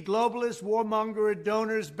at the globalist warmonger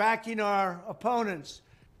donors backing our opponents.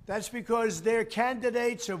 That's because they're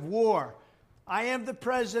candidates of war. I am the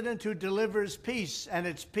president who delivers peace, and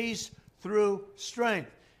it's peace through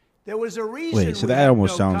strength. There was a reason. Wait, so that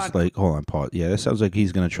almost sounds like, hold on, pause. Yeah, that sounds like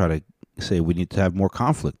he's going to try to say we need to have more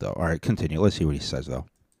conflict, though. All right, continue. Let's see what he says, though.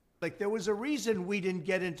 Like, there was a reason we didn't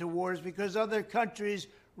get into wars, because other countries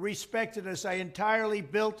respected us. I entirely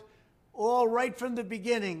built all right from the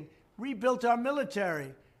beginning, rebuilt our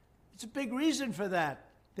military. It's a big reason for that.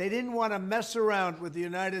 They didn't want to mess around with the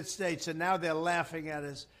United States, and now they're laughing at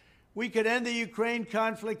us. We could end the Ukraine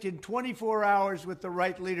conflict in 24 hours with the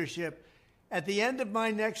right leadership. At the end of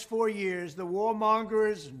my next 4 years, the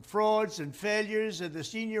warmongers and frauds and failures of the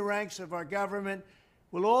senior ranks of our government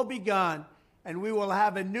will all be gone, and we will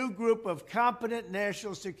have a new group of competent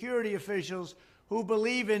national security officials who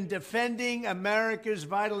believe in defending America's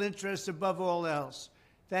vital interests above all else.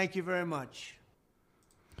 Thank you very much.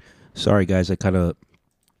 Sorry, guys. I kind of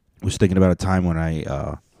was thinking about a time when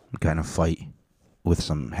I kind of fight with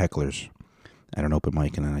some hecklers at an open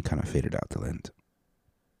mic, and then I kind of faded out till the end.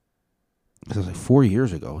 It was like 4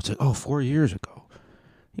 years ago. It's like, oh, 4 years ago.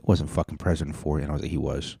 He wasn't fucking president for it. And I was like, he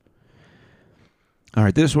was. All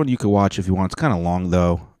right, this one you could watch if you want. It's kind of long,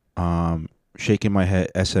 though. Shaking my head,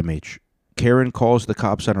 SMH. Karen calls the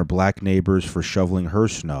cops on her black neighbors for shoveling her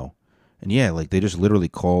snow. And yeah, like they just literally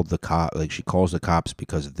called the cop. Like she calls the cops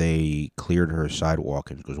because they cleared her sidewalk.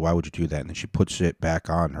 And she goes, why would you do that? And then she puts it back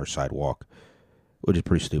on her sidewalk, which is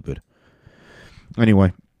pretty stupid.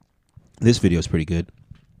 Anyway, this video is pretty good.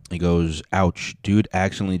 He goes, ouch, dude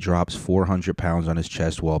accidentally drops 400 pounds on his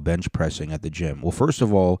chest while bench pressing at the gym. Well, first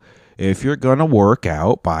of all, if you're going to work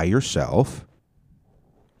out by yourself,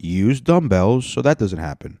 use dumbbells so that doesn't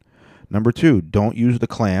happen. Number 2, don't use the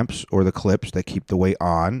clamps or the clips that keep the weight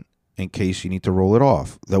on in case you need to roll it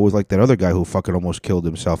off. That was like that other guy who fucking almost killed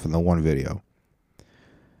himself in the one video.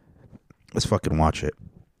 Let's fucking watch it.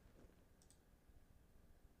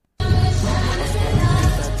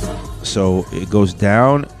 So it goes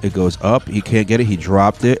down, it goes up, he can't get it, he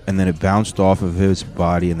dropped it, and then it bounced off of his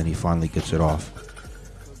body, and then he finally gets it off.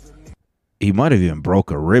 He might have even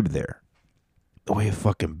broke a rib there. The way it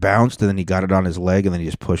fucking bounced, and then he got it on his leg, and then he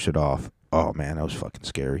just pushed it off. Oh, man, that was fucking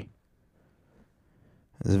scary.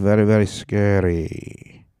 It's very, very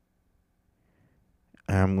scary.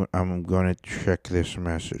 I'm going to check this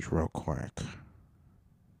message real quick.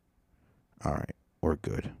 All right, we're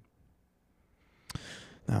good.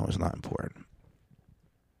 That was not important.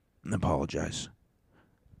 I apologize.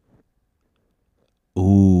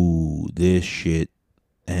 Ooh, this shit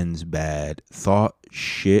ends bad. Thought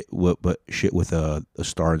shit, but shit with a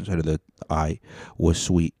star instead of the I was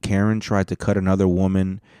sweet. Karen tried to cut another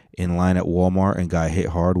woman in line at Walmart and got hit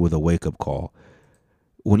hard with a wake-up call.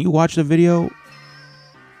 When you watch the video,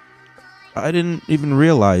 I didn't even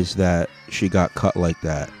realize that she got cut like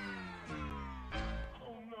that.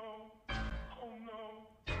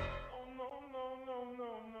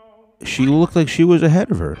 She looked like she was ahead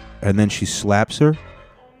of her. And then she slaps her.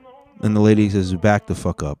 And the lady says, back the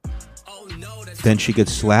fuck up. Then she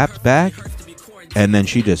gets slapped back. And then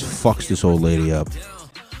she just fucks this old lady up.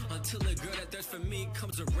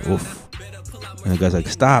 Oof. And the guy's like,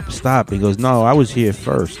 stop, stop. He goes, no, I was here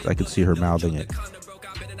first. I could see her mouthing it.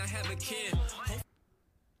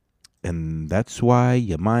 And that's why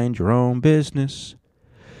you mind your own business.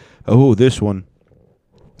 Oh, this one.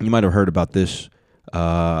 You might have heard about this.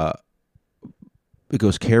 It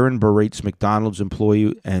goes, Karen berates McDonald's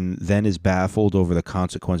employee and then is baffled over the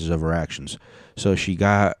consequences of her actions. So she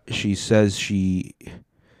says she,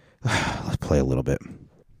 let's play a little bit.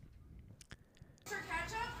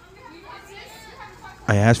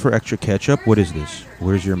 I asked for extra ketchup. What is this?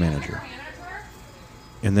 Where's your manager?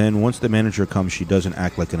 And then once the manager comes, she doesn't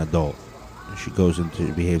act like an adult. She goes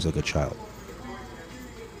into, behaves like a child.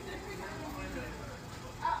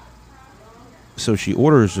 So she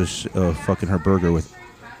orders this fucking her burger with,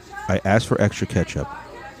 I asked for extra ketchup.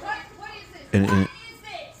 And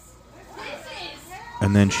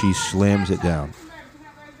then she slams it down.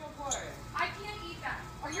 I can't eat that.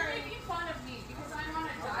 Are you making fun of me because I'm on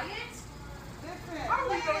a diet?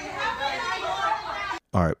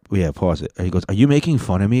 All right, yeah, pause it. He goes, are you making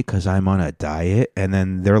fun of me because I'm on a diet? And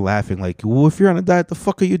then they're laughing like, well, if you're on a diet, the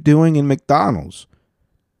fuck are you doing in McDonald's?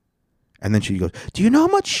 And then she goes, do you know how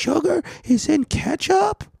much sugar is in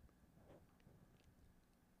ketchup?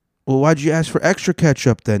 Well, why'd you ask for extra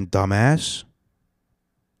ketchup then, dumbass?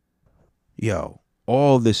 Yo,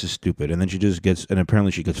 all this is stupid. And then she just gets, and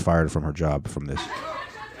apparently she gets fired from her job from this.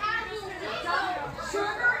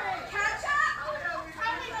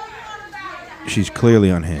 She's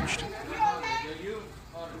clearly unhinged.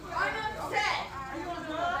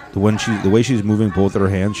 The way she's moving both of her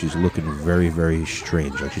hands, she's looking very, very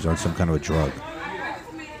strange. Like she's on some kind of a drug.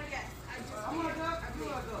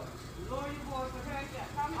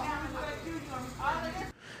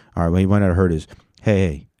 All right, what you might not have heard is,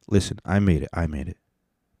 hey, listen, I made it.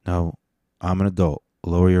 No, I'm an adult.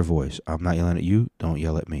 Lower your voice. I'm not yelling at you. Don't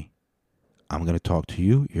yell at me. I'm going to talk to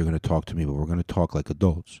you. You're going to talk to me, but we're going to talk like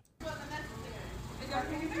adults.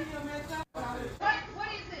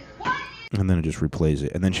 And then it just replays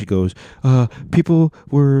it. And then she goes, people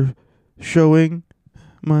were showing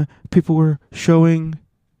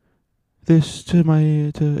this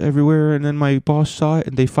to everywhere, and then my boss saw it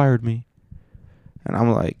and they fired me. And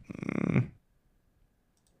I'm like,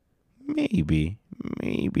 maybe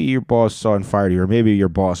your boss saw and fired you, or maybe your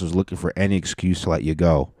boss was looking for any excuse to let you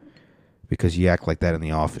go because you act like that in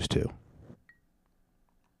the office too.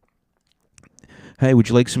 Hey, would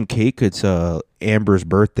you like some cake? It's Amber's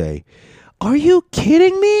birthday. Are you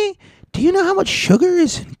kidding me? Do you know how much sugar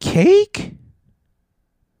is in cake?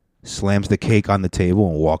 Slams the cake on the table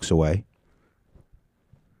and walks away.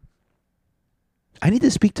 I need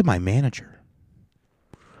to speak to my manager.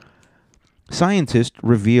 Scientists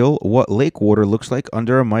reveal what lake water looks like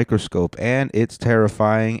under a microscope, and it's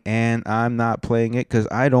terrifying, and I'm not playing it because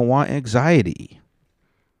I don't want anxiety.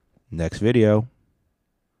 Next video.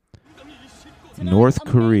 North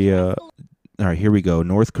Korea. All right, here we go.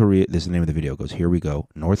 North Korea. This is the name of the video. It goes, here we go.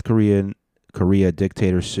 North Korea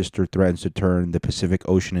dictator's sister threatens to turn the Pacific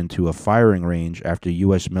Ocean into a firing range after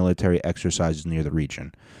U.S. military exercises near the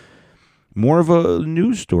region. More of a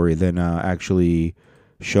news story than actually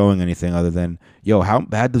showing anything other than, yo, how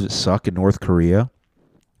bad does it suck in North Korea?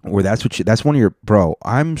 Or that's one of your, bro,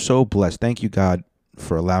 I'm so blessed. Thank you, God,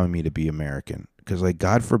 for allowing me to be American. Because, like,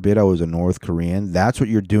 God forbid I was a North Korean. That's what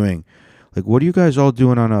you're doing. Like, what are you guys all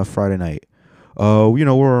doing on a Friday night?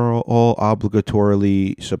 We're all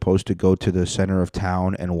obligatorily supposed to go to the center of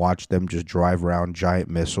town and watch them just drive around giant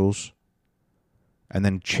missiles and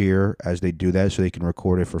then cheer as they do that so they can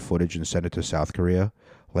record it for footage and send it to South Korea,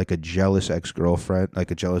 like a jealous ex-girlfriend, like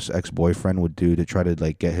a jealous ex-boyfriend would do to try to,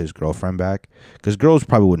 like, get his girlfriend back. Because girls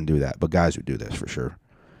probably wouldn't do that, but guys would do this for sure.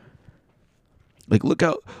 Like, look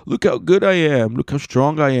how good I am. Look how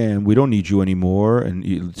strong I am. We don't need you anymore. And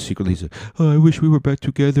he secretly said, oh, I wish we were back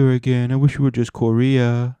together again. I wish we were just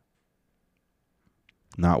Korea.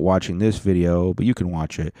 Not watching this video, but you can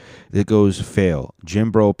watch it. It goes, fail.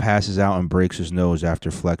 Jim Bro passes out and breaks his nose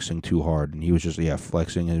after flexing too hard. And he was just,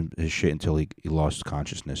 flexing his shit until he lost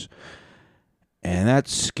consciousness. And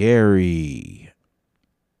that's scary.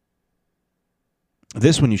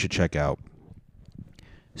 This one you should check out.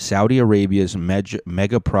 Saudi Arabia's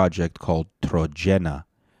mega project called Trojena,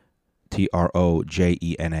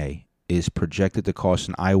 Trojena, is projected to cost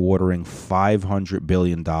an eye-watering $500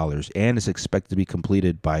 billion and is expected to be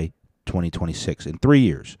completed by 2026, in 3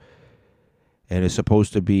 years. And it's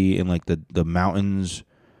supposed to be in, like, the mountains.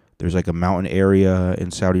 There's, like, a mountain area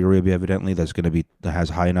in Saudi Arabia, evidently, that has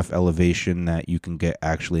high enough elevation that you can get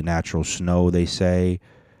actually natural snow, they say.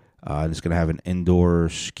 And it's going to have an indoor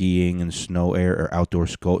skiing and snow or outdoor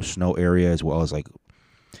snow area, as well as, like,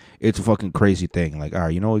 it's a fucking crazy thing. Like, all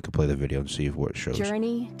right, we could play the video and see what it shows.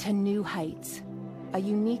 Journey to new heights. A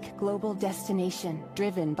unique global destination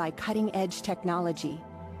driven by cutting-edge technology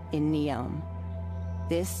in Neom.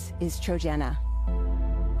 This is Trojena.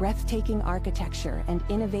 Breathtaking architecture and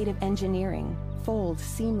innovative engineering fold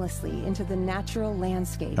seamlessly into the natural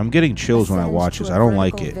landscape. I'm getting chills when I watch this. I don't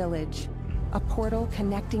like it. Village. A portal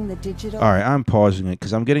connecting the digital. All right, I'm pausing it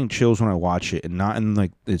because I'm getting chills when I watch it, and not in,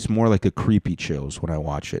 like, it's more like the creepy chills when I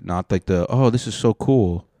watch it, not like the, oh, this is so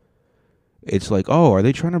cool. It's like, oh, are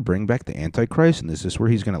they trying to bring back the Antichrist, and is this where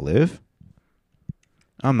he's going to live?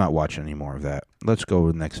 I'm not watching any more of that. Let's go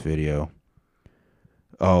to the next video.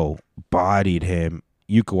 Oh, bodied him.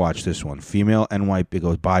 You could watch this one. It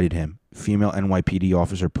goes, bodied him. Female NYPD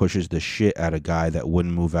officer pushes the shit out of guy that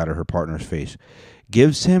wouldn't move out of her partner's face.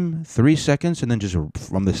 Gives him 3 seconds and then just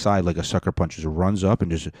from the side like a sucker punch just runs up and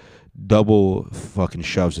just double fucking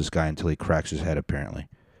shoves this guy until he cracks his head, apparently.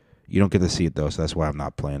 You don't get to see it, though, so that's why I'm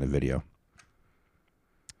not playing the video.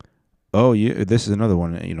 Oh, this is another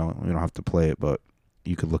one. We don't have to play it, but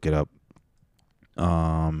you could look it up.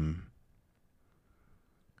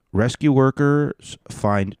 Rescue workers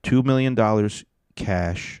find $2 million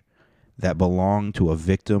cash that belonged to a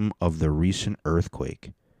victim of the recent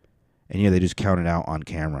earthquake. And they just count it out on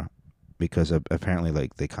camera because apparently,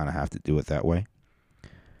 like, they kind of have to do it that way.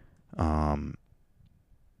 And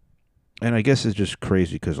I guess it's just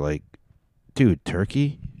crazy because, like, dude,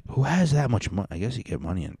 Turkey? Who has that much money? I guess you get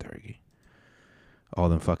money in Turkey. All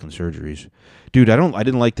them fucking surgeries. Dude, I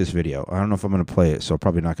didn't like this video. I don't know if I'm going to play it, so I'm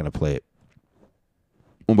probably not going to play it.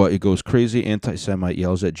 But it goes, crazy anti-Semite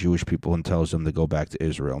yells at Jewish people and tells them to go back to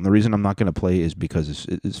Israel. And the reason I'm not going to play it is because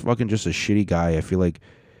it's fucking just a shitty guy. I feel like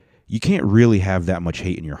you can't really have that much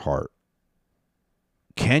hate in your heart.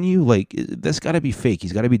 Can you? Like, that's got to be fake.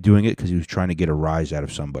 He's got to be doing it because he was trying to get a rise out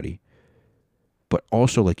of somebody. But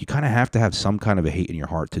also, like, you kind of have to have some kind of a hate in your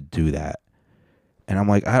heart to do that. And I'm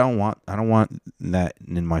like, I don't want that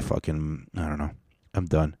in my fucking, I don't know. I'm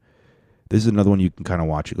done. This is another one you can kind of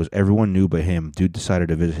watch. It goes, everyone knew but him. Dude decided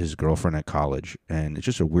to visit his girlfriend at college. And it's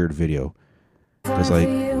just a weird video. Because, like,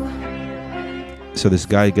 so this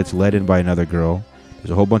guy gets led in by another girl.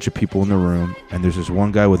 There's a whole bunch of people in the room. And there's this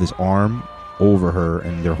one guy with his arm over her.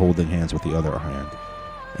 And they're holding hands with the other hand.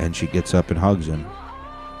 And she gets up and hugs him.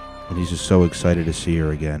 And he's just so excited to see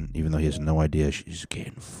her again. Even though he has no idea she's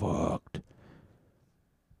getting fucked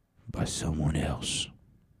by someone else.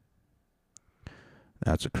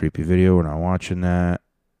 That's a creepy video. We're not watching that.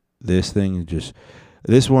 This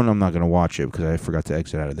one I'm not going to watch it because I forgot to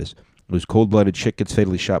exit out of this. It was cold-blooded chick gets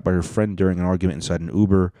fatally shot by her friend during an argument inside an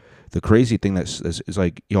Uber. The crazy thing is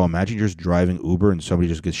like, yo, imagine you're just driving Uber and somebody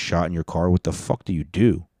just gets shot in your car. What the fuck do you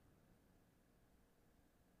do?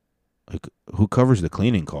 Like, who covers the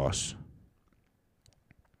cleaning costs?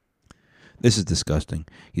 This is disgusting.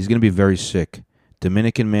 He's going to be very sick.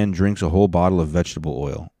 Dominican man drinks a whole bottle of vegetable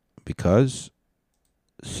oil because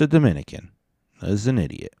it's a Dominican. Is an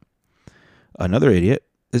idiot. Another idiot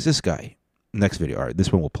is this guy. Next video. All right,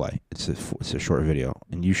 this one will play. It's a short video,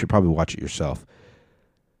 and you should probably watch it yourself.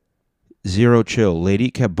 Zero chill.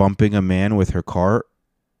 Lady kept bumping a man with her car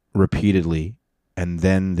repeatedly, and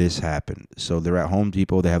then this happened. So they're at Home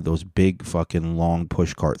Depot. They have those big fucking long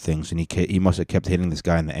push cart things, and he must have kept hitting this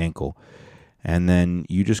guy in the ankle. And then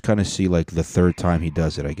you just kind of see like the third time he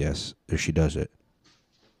does it, I guess, or she does it.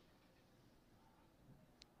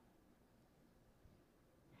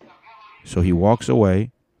 So he walks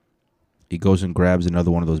away. He goes and grabs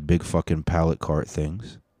another one of those big fucking pallet cart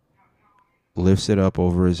things, lifts it up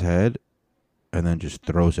over his head, and then just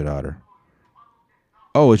throws it at her.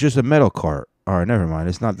 Oh, it's just a metal cart. All right, never mind.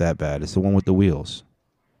 It's not that bad. It's the one with the wheels.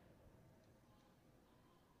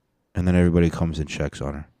 And then everybody comes and checks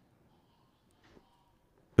on her.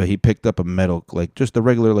 But he picked up a metal, like just the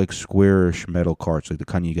regular, like squarish metal carts, like the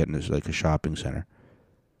kind you get in this, like a shopping center.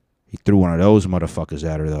 He threw one of those motherfuckers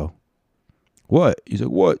at her, though. What? He's like,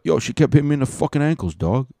 what? Yo, she kept hitting me in the fucking ankles,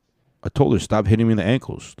 dog. I told her, stop hitting me in the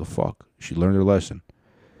ankles. The fuck? She learned her lesson.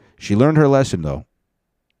 She learned her lesson, though.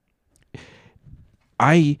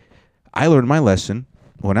 I learned my lesson.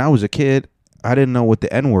 When I was a kid, I didn't know what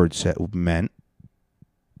the N-word meant.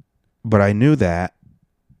 But I knew that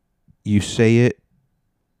you say it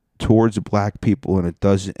towards black people and it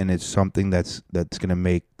doesn't, and it's something that's gonna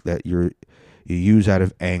make that you use out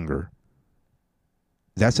of anger.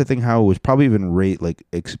 That's the thing. How it was probably even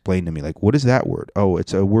explained to me. Like, what is that word? Oh,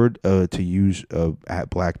 it's a word to use at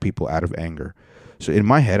black people out of anger. So in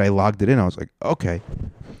my head, I logged it in. I was like, okay,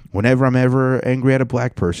 whenever I'm ever angry at a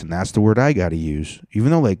black person, that's the word I got to use.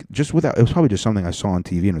 Even though, like, it was probably just something I saw on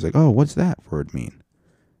TV and I was like, oh, what's that word mean?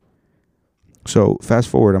 So fast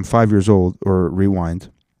forward, I'm 5 years old, or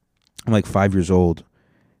rewind. I'm like 5 years old,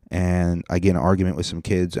 and I get in an argument with some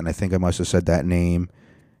kids, and I think I must have said that name,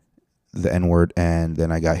 the N-word, and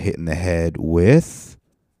then I got hit in the head with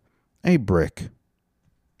a brick.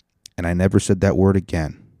 And I never said that word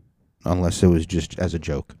again, unless it was just as a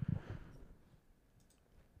joke.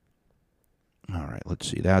 All right, let's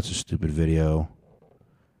see. That's a stupid video.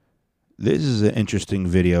 This is an interesting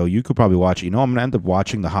video. You could probably watch it. You know, I'm going to end up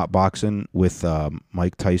watching the Hot Boxing with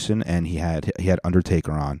Mike Tyson, and he had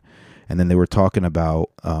Undertaker on. And then they were talking about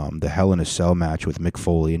the Hell in a Cell match with Mick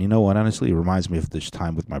Foley. And you know what? Honestly, it reminds me of this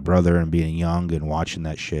time with my brother and being young and watching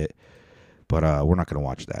that shit. But we're not going to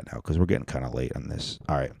watch that now because we're getting kind of late on this.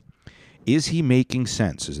 All right. Is he making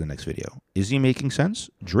sense is the next video. Is he making sense?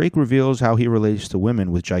 Drake reveals how he relates to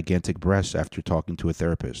women with gigantic breasts after talking to a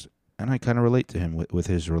therapist. And I kind of relate to him with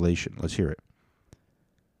his relation. Let's hear it.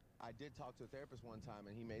 I did talk to a therapist one time,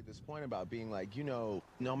 and he made this point about being like, you know,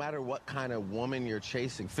 no matter what kind of woman you're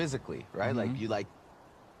chasing physically, right? Mm-hmm. Like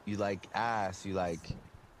you like ass, you like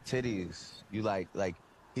titties, you like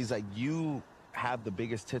he's like, you have the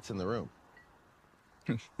biggest tits in the room.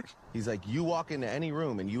 He's like, you walk into any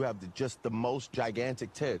room and you have just the most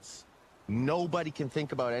gigantic tits. Nobody can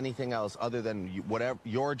think about anything else other than whatever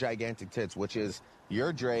your gigantic tits, which is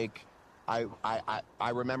you're Drake.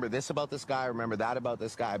 I remember this about this guy. I remember that about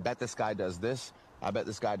this guy. I bet this guy does this. I bet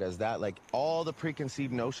this guy does that. Like, all the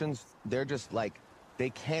preconceived notions, they're just like, they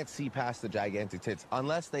can't see past the gigantic tits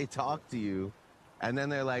unless they talk to you. And then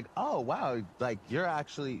they're like, oh, wow, like, you're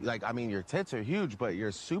actually, like, I mean, your tits are huge, but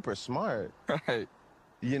you're super smart. Right.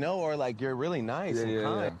 You know, or like, you're really nice and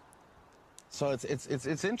kind. So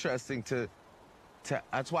it's interesting to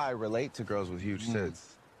that's why I relate to girls with huge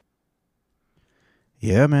tits.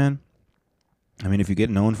 Yeah, man. I mean, if you get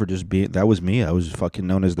known for just being, that was me. I was fucking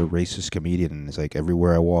known as the racist comedian. And it's like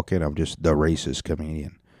everywhere I walk in, I'm just the racist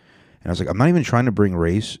comedian. And I was like, I'm not even trying to bring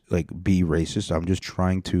race, like be racist. I'm just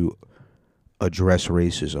trying to address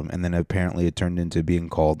racism, and then apparently it turned into being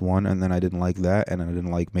called one, and then I didn't like that, and I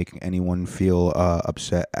didn't like making anyone feel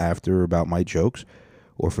upset after about my jokes,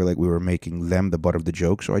 or feel like we were making them the butt of the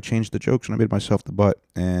joke. So I changed the jokes and I made myself the butt,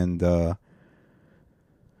 and I'm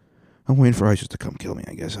waiting for ISIS to come kill me,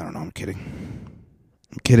 I guess. I don't know. I'm kidding.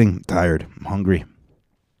 I'm kidding. I'm tired. I'm hungry.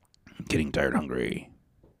 I'm getting tired, hungry.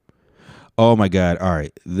 Oh my God. All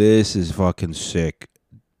right. This is fucking sick.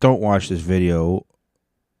 Don't watch this video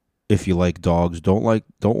if you like dogs. Don't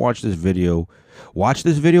watch this video. Watch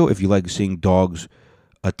this video if you like seeing dogs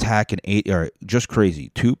attack just crazy.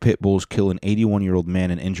 2 pit bulls kill an 81-year-old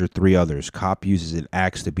man and injure 3 others. Cop uses an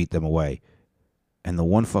axe to beat them away. And the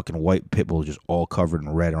one fucking white pit bull just all covered in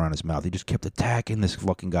red around his mouth. He just kept attacking this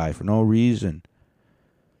fucking guy for no reason.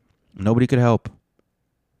 Nobody could help.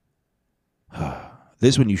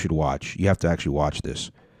 This one you should watch. You have to actually watch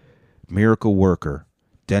this. Miracle worker.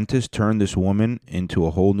 Dentist turned this woman into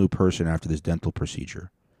a whole new person after this dental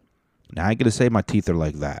procedure. Now, I ain't going to say my teeth are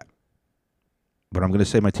like that. But I'm going to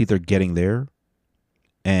say my teeth are getting there.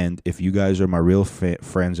 And if you guys are my real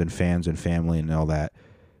friends and fans and family and all that,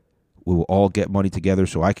 we will all get money together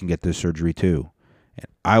so I can get this surgery too. And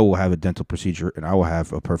I will have a dental procedure and I will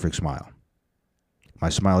have a perfect smile. My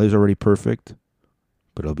smile is already perfect,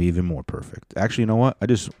 but it'll be even more perfect. Actually, you know what? I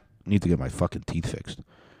just need to get my fucking teeth fixed.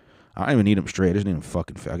 I don't even need them straight. I just need them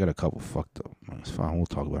fucking fixed. I got a couple fucked up. It's fine. We'll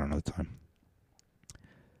talk about it another time.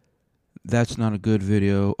 That's not a good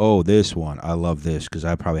video. Oh, this one. I love this because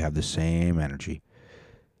I probably have the same energy.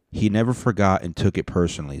 He never forgot and took it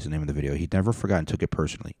personally is the name of the video. He never forgot and took it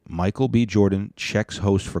personally. Michael B. Jordan checks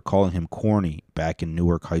host for calling him corny back in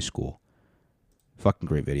Newark High School. Fucking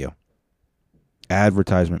great video.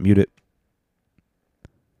 Advertisement. Mute it.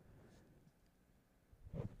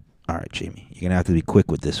 All right, Jamie. You're going to have to be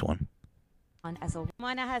quick with this one. As a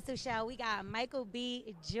Mona Hustle Show, we got Michael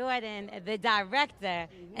B. Jordan, the director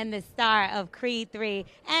and the star of Creed 3.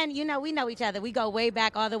 And, you know, we know each other. We go way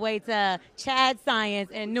back all the way to Chad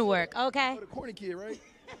Science in Newark, okay? The corny kid, right?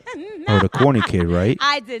 No. Oh, the corny kid, right?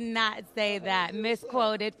 I did not say that.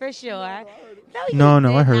 Misquoted for sure. No,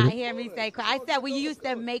 I heard did not it. hear me say. I said we used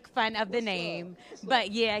to make fun of the name,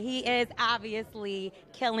 but yeah, he is obviously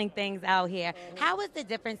killing things out here. How is the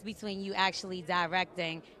difference between you actually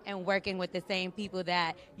directing and working with the same people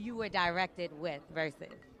that you were directed with versus?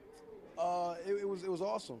 It was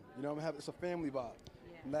awesome. You know, it's a family vibe.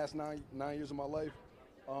 The last nine years of my life,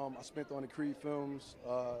 I spent on the Creed films.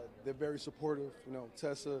 They're very supportive. You know,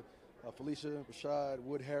 Tessa, Felicia, Rashad,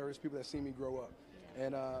 Wood Harris, people that see me grow up.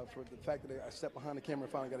 And for the fact that I stepped behind the camera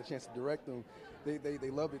and finally got a chance to direct them, they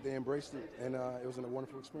loved it, they embraced it, and it was a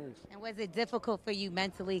wonderful experience. And was it difficult for you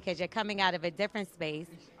mentally because you're coming out of a different space?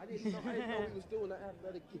 I didn't know he was doing the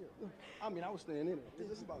athletic gear. I mean, I was staying in it.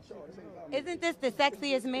 This is about show. This ain't about me. Isn't this the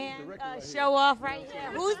sexiest man show off right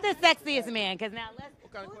here? Who's the sexiest man? Because now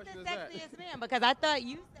who's the sexiest man? Because I thought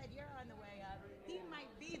you said you're on the way up. He might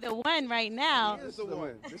be the one right now. This is the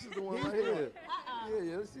one. This is the one right here.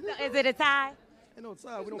 Yeah. So is it a tie? Ain't no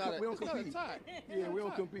tie. We don't compete. Yeah, we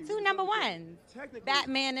don't compete. 2 number ones.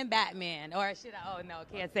 Batman and Batman. Or should I? Oh, no,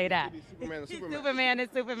 can't say that. Superman and Superman. Superman and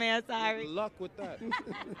Superman, sorry. Good luck with that.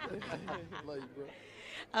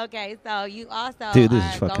 Okay, so you also Dude,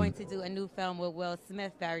 this is are going to do a new film with Will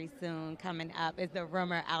Smith very soon coming up. Is the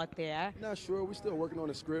rumor out there? Not sure. We're still working on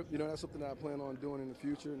the script. You know, that's something that I plan on doing in the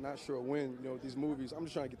future. Not sure when, you know, with these movies. I'm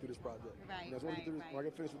just trying to get through this project. Right, you know, when I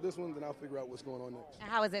get finished with this one, then I'll figure out what's going on next. And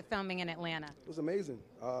how is it filming in Atlanta? It was amazing.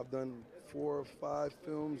 I've done 4 or 5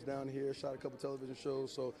 films down here, shot a couple television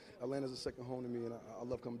shows, so Atlanta's a second home to me, and I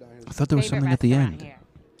love coming down here. I thought there was something at the end.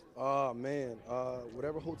 Oh, man.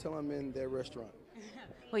 Whatever hotel I'm in, their restaurant.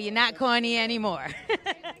 Well, you're not corny anymore.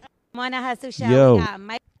 Mona Hustle Show. Yo. We got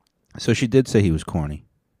Mike. So she did say he was corny.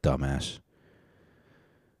 Dumbass.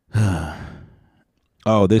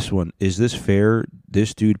 Oh, this one. Is this fair?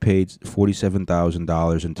 This dude paid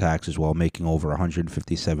 $47,000 in taxes while making over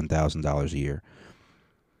 $157,000 a year.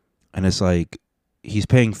 And it's like, he's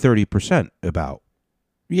paying 30% about.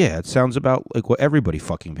 Yeah, it sounds about like what everybody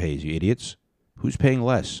fucking pays, you idiots. Who's paying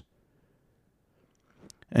less?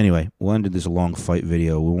 Anyway, we'll end this long fight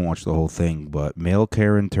video. We won't watch the whole thing, but male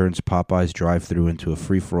Karen turns Popeye's drive-thru into a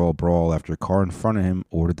free-for-all brawl after a car in front of him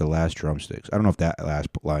ordered the last drumsticks. I don't know if that last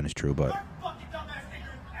line is true, but...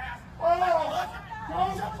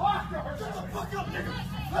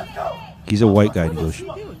 He's a white guy, and he goes...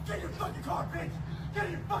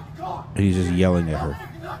 And he's just yelling at her.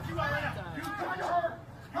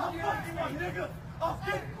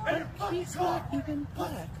 He's not even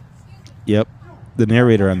black. Yep. The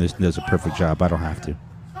narrator on this does a perfect job. I don't have to.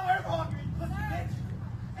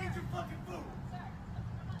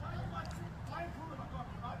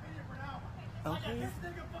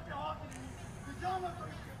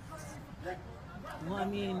 Well, I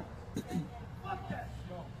mean,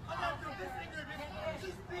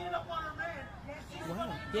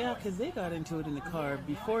 wow. Yeah, because they got into it in the car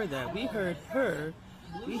before that. We heard her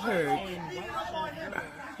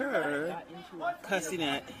cussing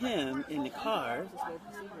at him in the car,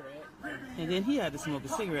 and then he had to smoke a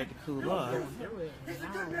cigarette to cool off.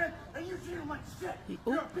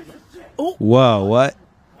 Whoa, what?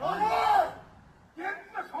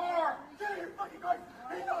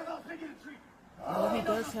 Oh, he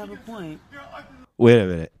does have a point. Wait a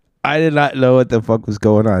minute. I did not know what the fuck was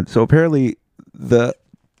going on. So apparently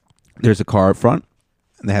there's a car up front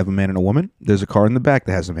and they have a man and a woman. There's a car in the back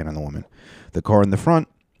that has a man and a woman. The car in the front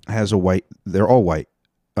has a white, they're all white.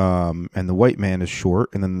 And the white man is short,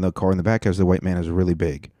 and then the car in the back has the white man is really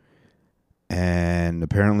big. And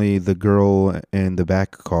apparently the girl in the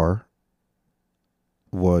back car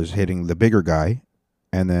was hitting the bigger guy,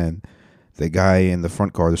 and then the guy in the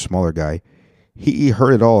front car, the smaller guy, he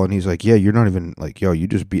heard it all, and he's like, yeah, you're not even, like, yo, you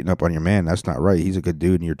just beating up on your man. That's not right. He's a good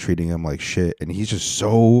dude, and you're treating him like shit. And he's just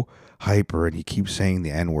so hyper, and he keeps saying the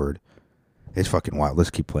N-word. It's fucking wild. Let's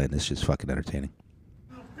keep playing. This is just fucking entertaining.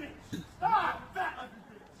 Oh,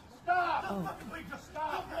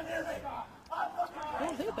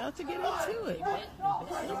 they're about to get into it.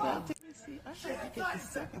 They're about to see. I have to get the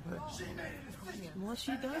second part. Well,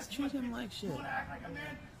 she does treat him like shit.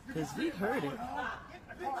 Because we heard it.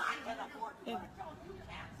 And,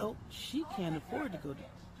 oh, she can't afford to go to...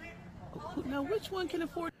 Now, which one can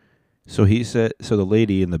afford... So he said. So the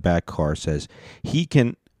lady in the back car says he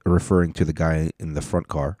can, referring to the guy in the front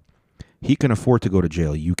car, he can afford to go to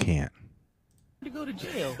jail. You can't. To go to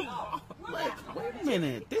jail. Like, wait a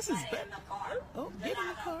minute. This is better. Oh, get in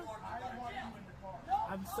the car.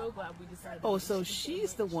 I'm so glad we decided. Oh, so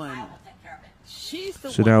she's the one. She's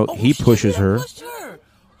the So one. now Oh, he pushes her. pushed her.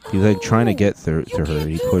 He's like trying to get to her.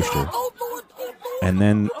 He pushed her, and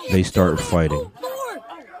then they start fighting.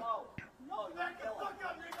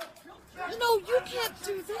 No, you can't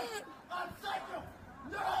do that.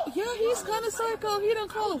 Yeah, he's kind of psycho. He don't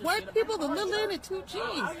call white people the little N and 2 G's.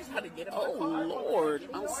 Oh, Lord.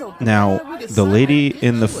 I'm so Now glad we the lady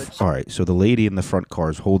in the decided all right. So the lady in the front car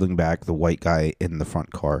is holding back the white guy in the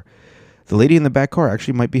front car. The lady in the back car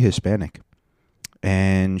actually might be Hispanic,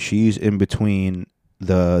 and she's in between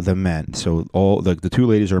the men. So all the two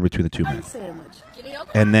ladies are in between the two men.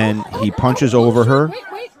 And then he punches over her.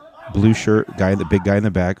 Blue shirt guy, the big guy in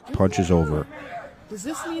the back, punches over. Does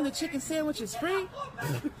this mean the chicken sandwich is free?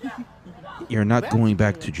 You're not going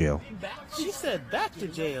back to jail. She said back to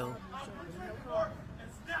jail.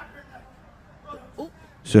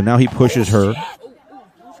 So now he pushes her,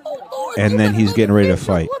 and then he's getting ready to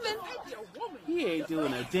fight. He ain't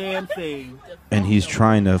doing a damn thing. And he's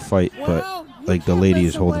trying to fight, but like the lady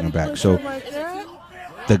is holding him back. So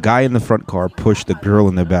the guy in the front car pushed the girl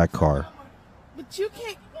in the back car. But you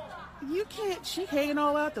can't. She hanging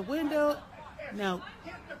all out the window. Now.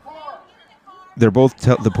 They're both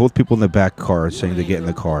the both people in the back car are saying to get in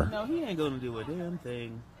the car. No, he ain't gonna do a damn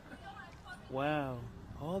thing. Wow.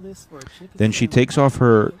 All this for a chicken. Then she takes off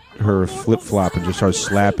her flip-flop and just starts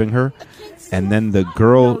slapping her. And then the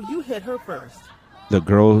girl... No, you hit her first. The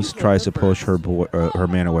girl tries to push her her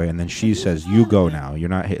man away, and then she says, you go now. You're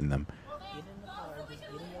not hitting them.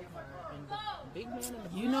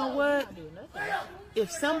 You know what?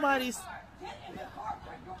 If somebody's...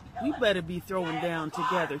 We better be throwing down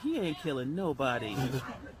together. He ain't killing nobody.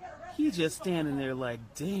 He's just standing there like,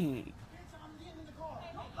 dang.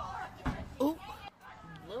 Oh.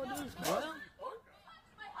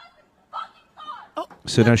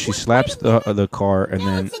 So now she slaps the car, and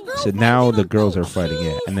then so now the girls are fighting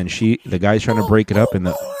it, and then the guy's trying to break it up, and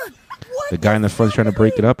the guy in the front's trying to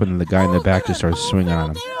break it up, and then the guy in the back just starts swinging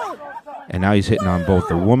on him, and now he's hitting on both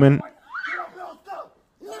the woman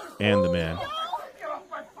and the man. What?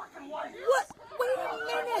 Wait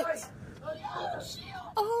a minute.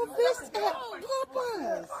 All this at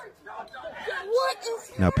Popeyes. What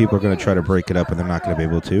is... Now people are going to try to break it up, and they're not going to be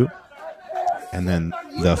able to. And then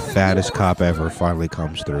the fattest cop ever finally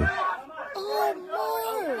comes through.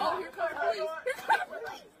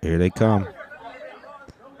 Here they come.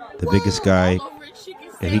 The biggest guy.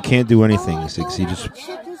 And he can't do anything. He just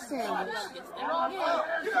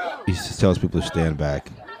tells people to stand back.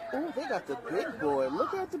 Oh, they got the big boy.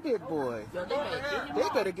 Look at the big boy. They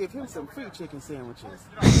better give him some free chicken sandwiches.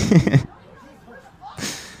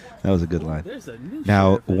 That was a good line.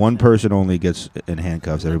 Now, one person only gets in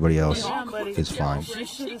handcuffs. Everybody else is fine.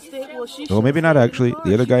 Well, maybe not actually.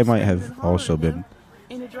 The other guy might have also been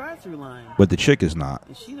drive-through line. But the chick is not.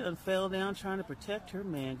 And she done fell down trying to protect her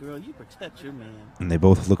man. Girl, you protect your man. And they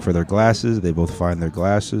both look for their glasses. They both find their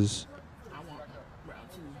glasses.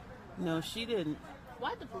 No, she didn't.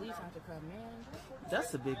 Why'd the police have to come, man?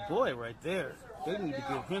 That's a big boy right there. They need to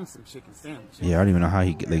give him some chicken sandwiches. Yeah, I don't even know how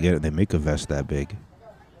they get it. They make a vest that big.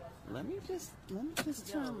 Let me just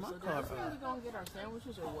turn my car Are we off. gonna get our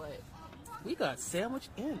sandwiches or what? We got sandwich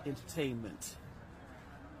and entertainment.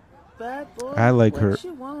 Bad boy. I like what her.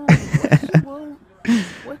 You want, what you want,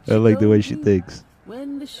 what I you like the way gonna she do thinks.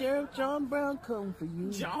 When the Sheriff John Brown come for you.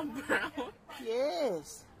 John Brown?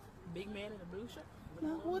 Yes. Big man in a blue shirt?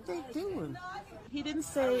 Now, what they doing? He didn't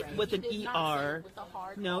say it with an ER.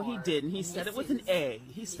 No, he didn't. He said it with an A.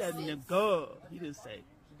 He said nigga. He didn't say.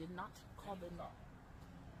 He did not call them.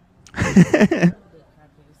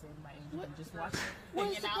 Just watch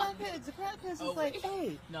Where's the crackheads? The crackheads is like,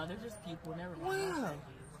 hey. No, they're just people. Never mind. Wow.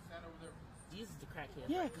 These is the crackhead.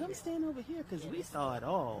 Yeah, come stand over here because we saw it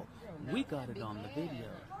all. We got it on the video.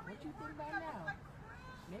 What you think about now?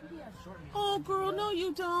 Maybe he has short hair. Oh, girl, no,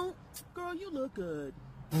 you don't. Girl, you look good.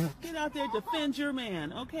 Get out there, defend your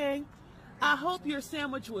man, okay? I hope your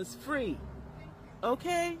sandwich was free,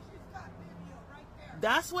 okay?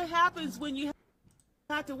 That's what happens when you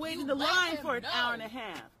have to wait in the line for an hour and a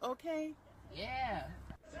half, okay? Yeah.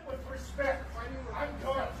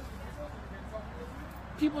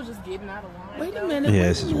 People just getting out of line. Wait a minute. Yeah, wait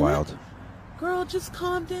this a is minute. wild. Girl, just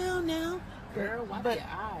calm down now. Girl, wipe But your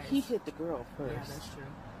eyes. he hit the girl first. Yeah, that's true.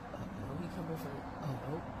 We coming for.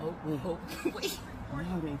 Wait. Wait. No,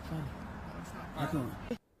 it ain't funny.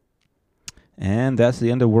 Okay. And that's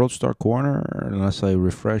the end of World Star Corner, unless I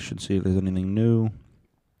refresh and see if there's anything new.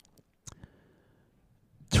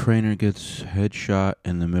 Trainer gets headshot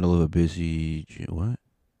in the middle of a busy... What?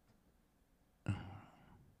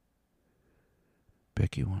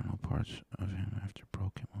 Becky wanted no parts of him after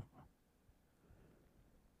broke him up.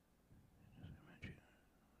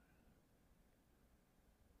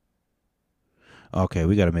 Okay,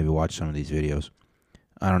 we got to maybe watch some of these videos.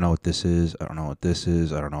 I don't know what this is. I don't know what this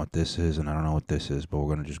is. I don't know what this is. And I don't know what this is. But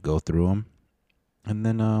we're going to just go through them. And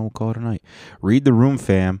then we'll call it a night. Read the room,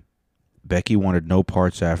 fam. Becky wanted no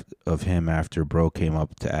parts of him after bro came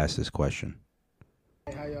up to ask this question.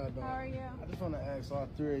 Hey, how y'all doing? How are you? I just want to ask all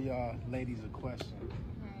three of y'all ladies a question.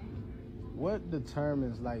 What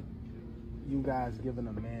determines, like, you guys giving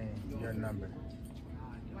a man your number?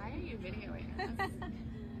 Why are you videoing us?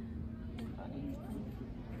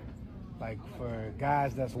 Like, for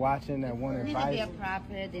guys that's watching that want It needs to advice? be a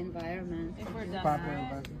proper environment. If we're Proper desperate.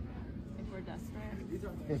 advice? If we're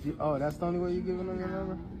desperate. If you, oh, that's the only way you're giving them your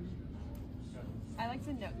number? I like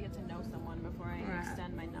to get to know someone before I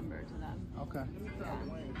extend my number to them. Okay. Yeah.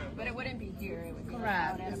 But it wouldn't be here. It would be like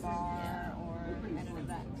Correct. out at a bar or at an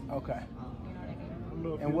event. Okay. You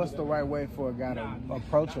know what I mean? And what's the right way for a guy to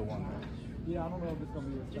approach a woman? Yeah, I don't know if it's gonna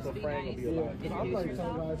be Just be nice. Introduce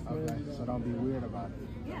yourself. Okay, so don't be weird about it.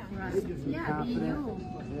 Yeah. Right. Be Yeah, be confident. you.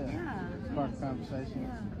 Yeah. Yeah. Spark conversation.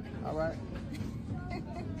 All right.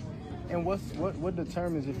 And what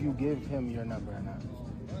determines if you give him your number or not?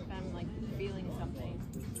 If I'm like feeling something,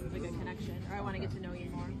 like a connection, or I want to get to know you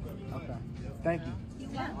more. Okay. Thank you.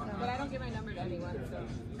 Yeah. But I don't give my number to anyone, so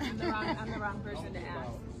I'm the wrong person to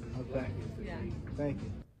ask. Okay. Yeah. Thank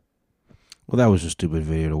you. Well, that was a stupid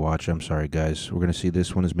video to watch. I'm sorry, guys. We're going to see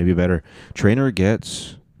this one is maybe better. Trainer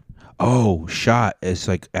gets... Oh, shot. It's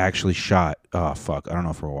like actually shot. Oh, fuck. I don't know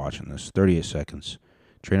if we're watching this. 38 seconds.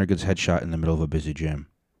 Trainer gets headshot in the middle of a busy gym.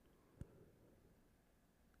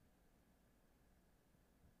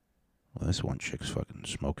 Well, this one chick's fucking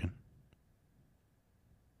smoking.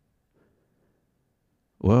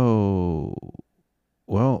 Whoa.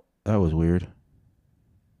 Well, that was weird.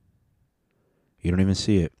 You don't even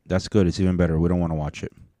see it. That's good. It's even better. We don't want to watch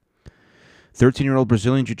it. 13-year-old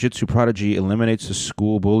Brazilian jiu-jitsu prodigy eliminates a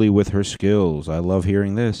school bully with her skills. I love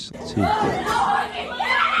hearing this. Let's see.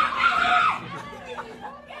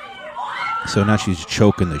 So now she's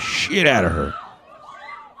choking the shit out of her.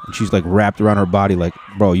 And she's like wrapped around her body like,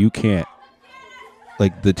 bro, you can't.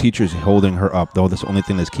 Like the teacher's holding her up, though. That's the only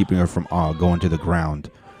thing that's keeping her from going to the ground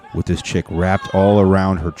with this chick wrapped all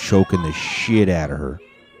around her, choking the shit out of her.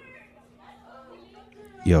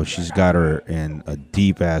 Yo, she's got her in a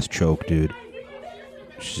deep-ass choke, dude.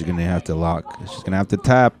 She's going to have to lock. She's going to have to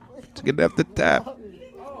tap. She's going to have to tap.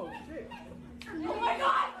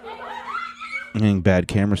 And bad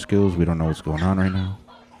camera skills. We don't know what's going on right now.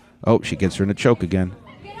 Oh, she gets her in a choke again.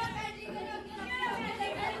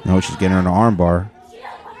 No, she's getting her in an arm bar.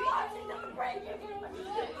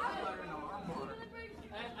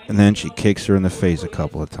 And then she kicks her in the face a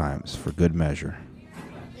couple of times for good measure.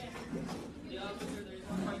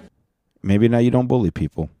 Maybe now you don't bully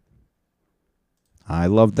people. I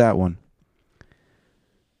love that one.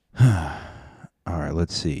 All right,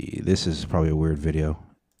 let's see. This is probably a weird video.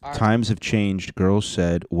 Times have changed. Girl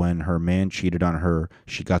said when her man cheated on her,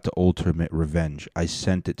 she got the ultimate revenge. I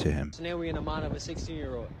sent it to him. So now we're in the mind of a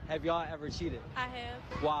 16-year-old. Have y'all ever cheated? I have.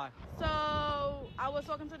 Why? So I was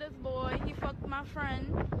talking to this boy. He fucked my friend,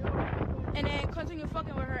 and then continued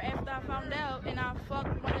fucking with her after I found out. And I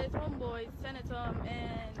fucked one of his homeboys, sent it to him,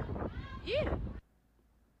 and yeah.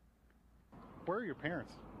 Where are your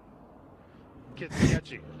parents? Get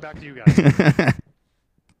sketchy. Back to you guys.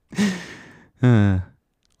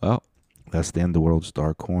 Well, that's the end of the world's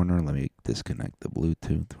dark corner. Let me disconnect the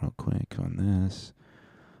Bluetooth real quick on this.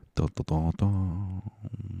 How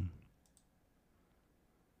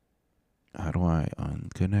do I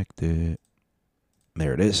unconnect it?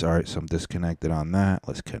 There it is. All right, so I'm disconnected on that.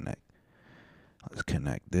 Let's connect. Let's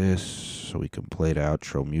connect this so we can play the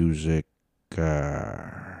outro music.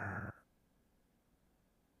 Am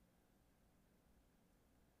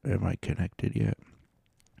I connected yet?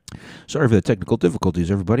 Sorry for the technical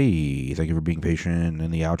difficulties, everybody. Thank you for being patient.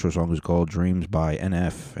 And the outro song is called "Dreams" by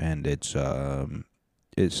NF, and it's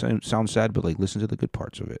it sounds sad, but like listen to the good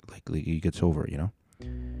parts of it. Like he gets over it, you know.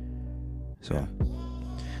 So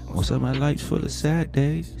most of my life's full of sad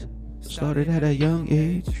days. Started at a young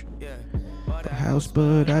age. The house,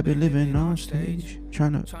 but I've been living on stage,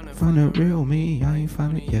 trying to find the real me. I ain't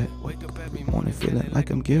found it yet. Wake up every morning feeling like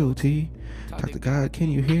I'm guilty. Talk to God,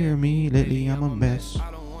 can you hear me? Lately I'm a mess.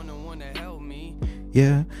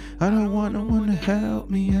 Yeah, I don't want no one to help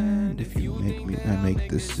me. And if you make me, I make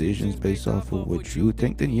decisions based off of what you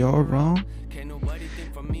think, then you're wrong.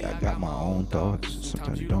 Yeah, I got my own thoughts.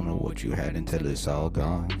 Sometimes you don't know what you had until it's all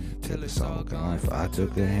gone. Till it's all gone. If I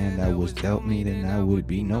took the hand that was dealt me, then I would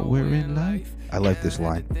be nowhere in life. I like this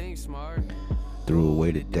line. Threw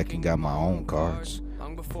away the deck and got my own cards.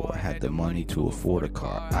 Before I had the money to afford a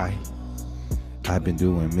car. I've been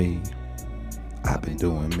doing me. I've been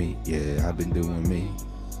doing me. Yeah, I've been doing me.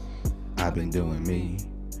 I've been doing me.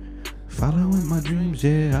 Following my dreams.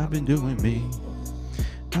 Yeah, I've been doing me.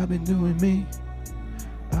 I've been doing me.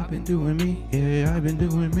 I've been doing me. Yeah, I've been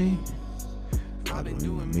doing me. I've been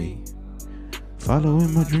doing me.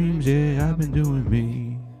 Following my dreams. Yeah, I've been doing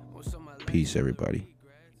me. Peace, everybody.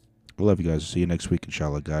 I love you guys. See you next week,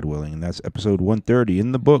 inshallah, God willing. And that's episode 130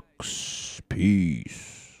 in the books. Peace.